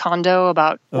 Marie Kondo,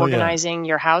 about organizing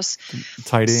your house.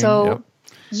 Tidying. So, yep.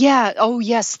 Yeah. Oh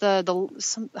yes.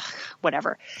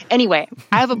 Whatever. Anyway,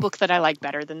 I have a book that I like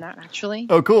better than that, actually.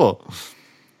 Oh, cool.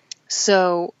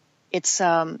 So It's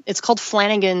called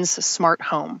Flanagan's Smart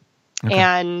Home. Okay.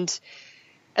 And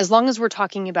as long as we're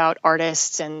talking about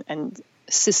artists and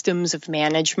systems of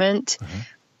management,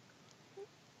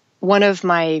 one of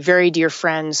my very dear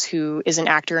friends who is an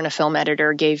actor and a film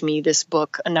editor gave me this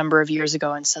book a number of years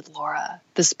ago and said, Laura,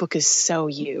 this book is so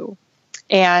you.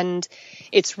 And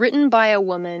it's written by a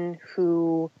woman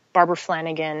Barbara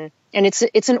Flanagan, and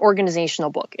it's an organizational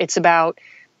book. It's about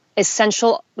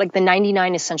essential, like the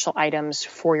 99 essential items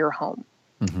for your home.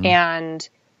 Mm-hmm. And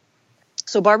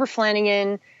so Barbara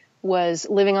Flanagan was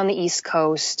living on the East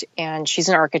Coast, and she's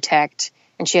an architect,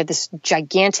 and she had this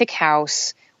gigantic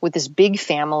house with this big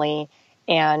family,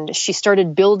 and she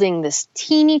started building this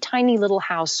teeny tiny little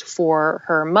house for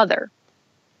her mother.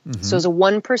 Mm-hmm. So it was a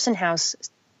one-person house,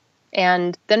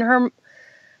 and then her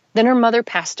mother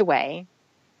passed away,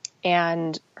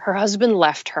 and her husband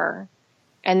left her,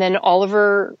 and then all of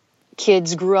her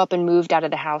kids grew up and moved out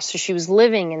of the house. So she was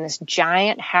living in this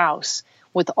giant house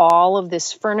with all of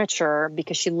this furniture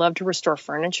because she loved to restore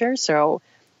furniture. So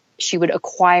she would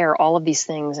acquire all of these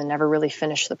things and never really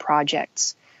finish the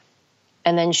projects.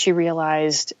 And then she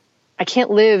realized, I can't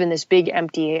live in this big,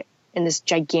 empty, in this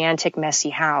gigantic, messy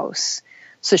house.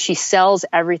 So she sells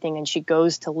everything and she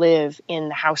goes to live in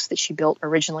the house that she built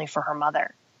originally for her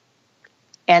mother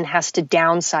and has to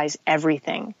downsize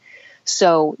everything.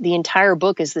 So the entire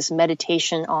book is this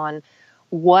meditation on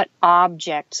what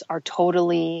objects are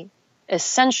totally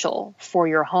essential for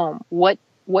your home. What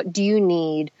do you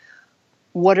need?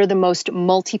 What are the most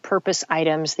multi-purpose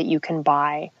items that you can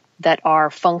buy that are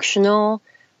functional,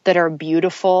 that are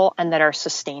beautiful, and that are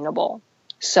sustainable?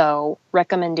 So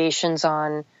recommendations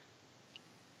on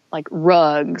like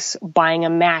rugs, buying a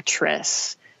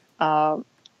mattress, a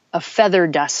feather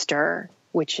duster,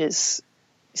 which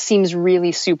seems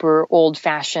really super old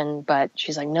fashioned, but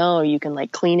she's like, no, you can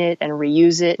like clean it and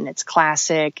reuse it, and it's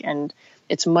classic and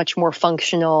it's much more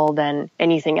functional than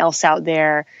anything else out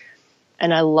there.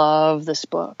 And I love this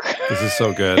book. This is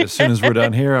so good. As soon as we're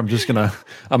done here, I'm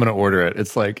gonna order it.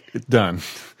 It's like, it's done.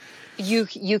 You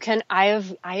can, I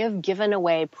have given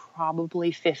away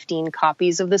probably 15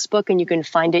 copies of this book, and you can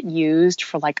find it used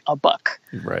for like a buck.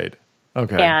 Right.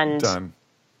 Okay. And done.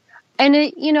 And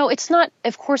it's not,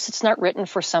 of course, it's not written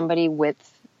for somebody with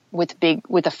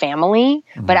a family,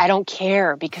 mm-hmm. but I don't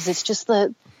care because it's just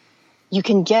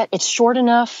it's short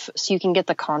enough so you can get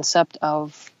the concept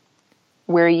of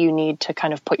where you need to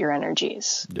kind of put your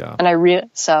energies. Yeah. And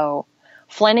so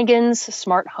Flanagan's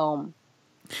Smart Home.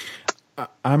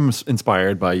 I'm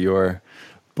inspired by your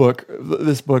book,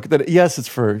 this book that, yes, it's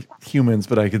for humans,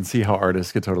 but I can see how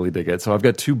artists could totally dig it. So I've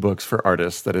got two books for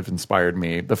artists that have inspired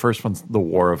me. The first one's The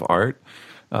War of Art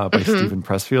by mm-hmm. Stephen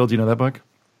Pressfield. Do you know that book?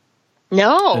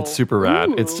 No. It's super rad.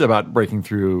 Ooh. It's about breaking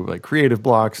through like creative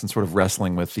blocks and sort of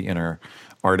wrestling with the inner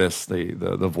artist, the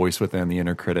voice within, the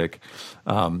inner critic.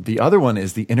 The other one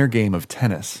is The Inner Game of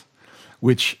Tennis,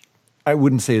 which I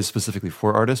wouldn't say is specifically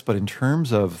for artists, but in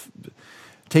terms of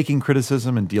taking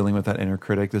criticism and dealing with that inner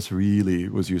critic, this really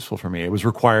was useful for me. It was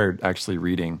required actually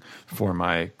reading for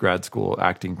my grad school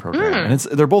acting program. And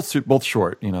they're both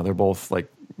short, they're both like,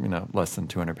 less than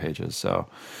 200 pages. So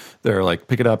they're like,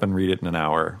 pick it up and read it in an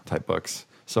hour type books.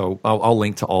 So I'll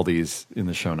link to all these in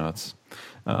the show notes,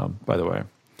 by the way.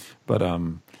 But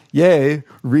yay,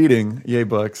 reading, yay,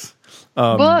 books.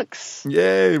 Books.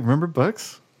 Yay, remember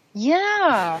books?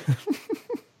 Yeah.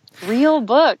 Real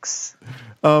books.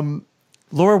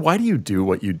 Laura, why do you do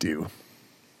what you do?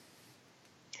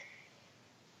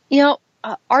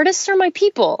 Artists are my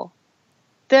people.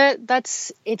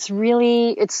 It's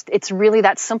really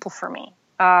that simple for me.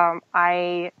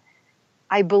 I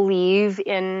believe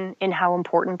in how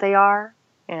important they are.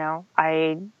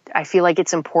 I feel like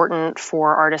it's important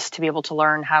for artists to be able to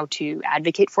learn how to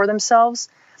advocate for themselves.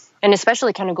 And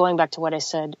especially kind of going back to what I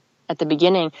said at the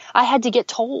beginning, I had to get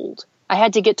told. I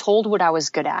had to get told what I was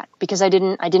good at because I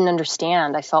didn't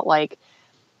understand. I felt like,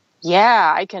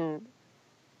 yeah, I can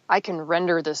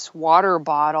render this water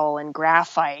bottle in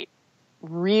graphite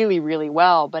really, really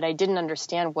well, but I didn't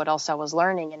understand what else I was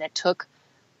learning. And it took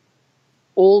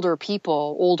older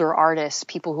people, older artists,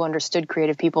 people who understood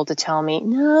creative people to tell me,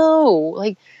 no,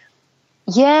 like,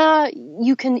 yeah,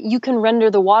 you can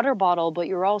render the water bottle, but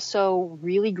you're also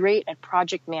really great at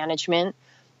project management.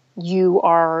 You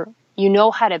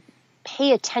know how to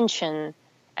pay attention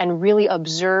and really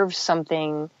observe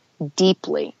something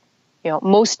deeply.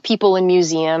 Most people in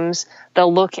museums,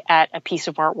 they'll look at a piece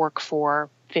of artwork for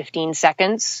 15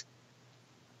 seconds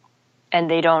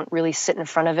and they don't really sit in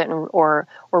front of it or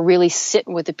really sit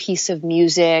with a piece of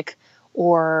music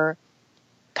or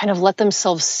kind of let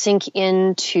themselves sink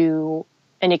into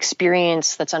an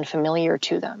experience that's unfamiliar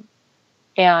to them.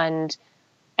 And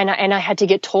I had to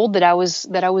get told that I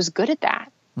was good at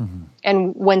that. Mm-hmm.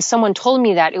 And when someone told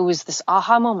me that, it was this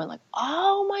aha moment, like,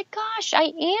 oh my gosh, I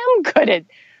am good at.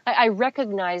 I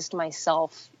recognized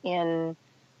myself in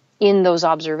those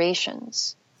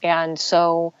observations, and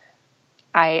so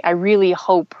I really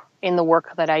hope in the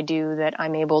work that I do that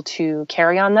I'm able to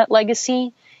carry on that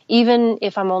legacy, even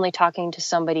if I'm only talking to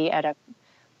somebody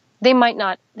they might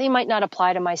not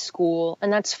apply to my school,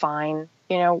 and that's fine.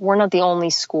 You know, we're not the only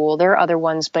school. There are other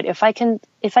ones, but if I can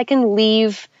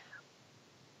leave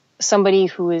somebody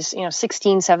who is,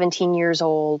 16, 17 years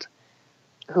old,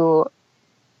 who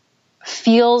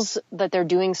feels that they're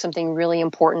doing something really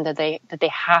important that they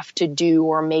have to do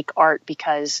or make art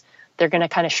because they're going to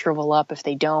kind of shrivel up if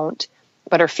they don't,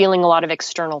 but are feeling a lot of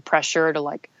external pressure to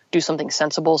like do something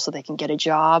sensible so they can get a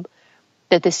job,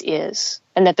 that this is,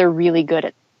 and that they're really good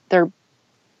at,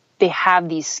 they have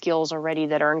these skills already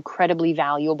that are incredibly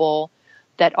valuable,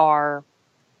 that are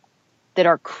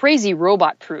crazy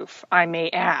robot proof, I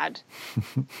may add.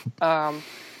 I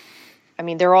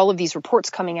mean, there are all of these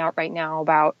reports coming out right now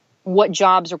about what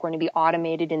jobs are going to be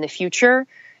automated in the future.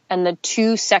 And the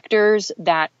two sectors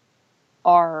that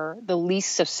are the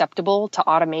least susceptible to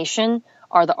automation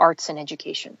are the arts and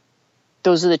education.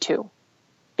 Those are the two,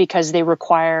 because they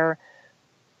require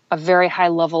a very high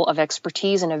level of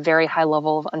expertise and a very high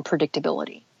level of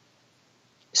unpredictability.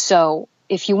 So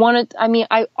if you want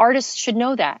to, artists should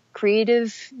know that.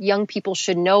 Creative young people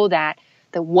should know that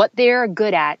what they're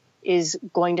good at is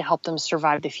going to help them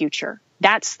survive the future.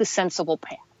 That's the sensible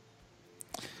path.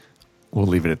 We'll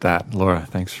leave it at that. Laura,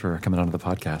 thanks for coming onto the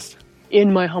podcast.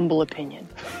 In my humble opinion.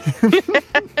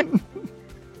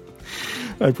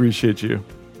 I appreciate you.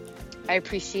 I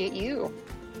appreciate you.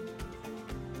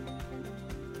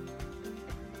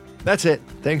 That's it.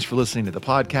 Thanks for listening to the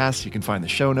podcast. You can find the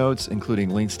show notes, including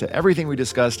links to everything we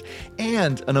discussed,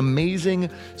 and an amazing,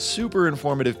 super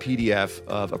informative PDF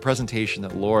of a presentation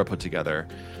that Laura put together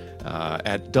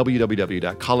at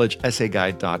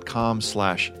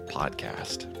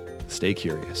www.collegeessayguide.com/podcast. Stay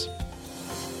curious.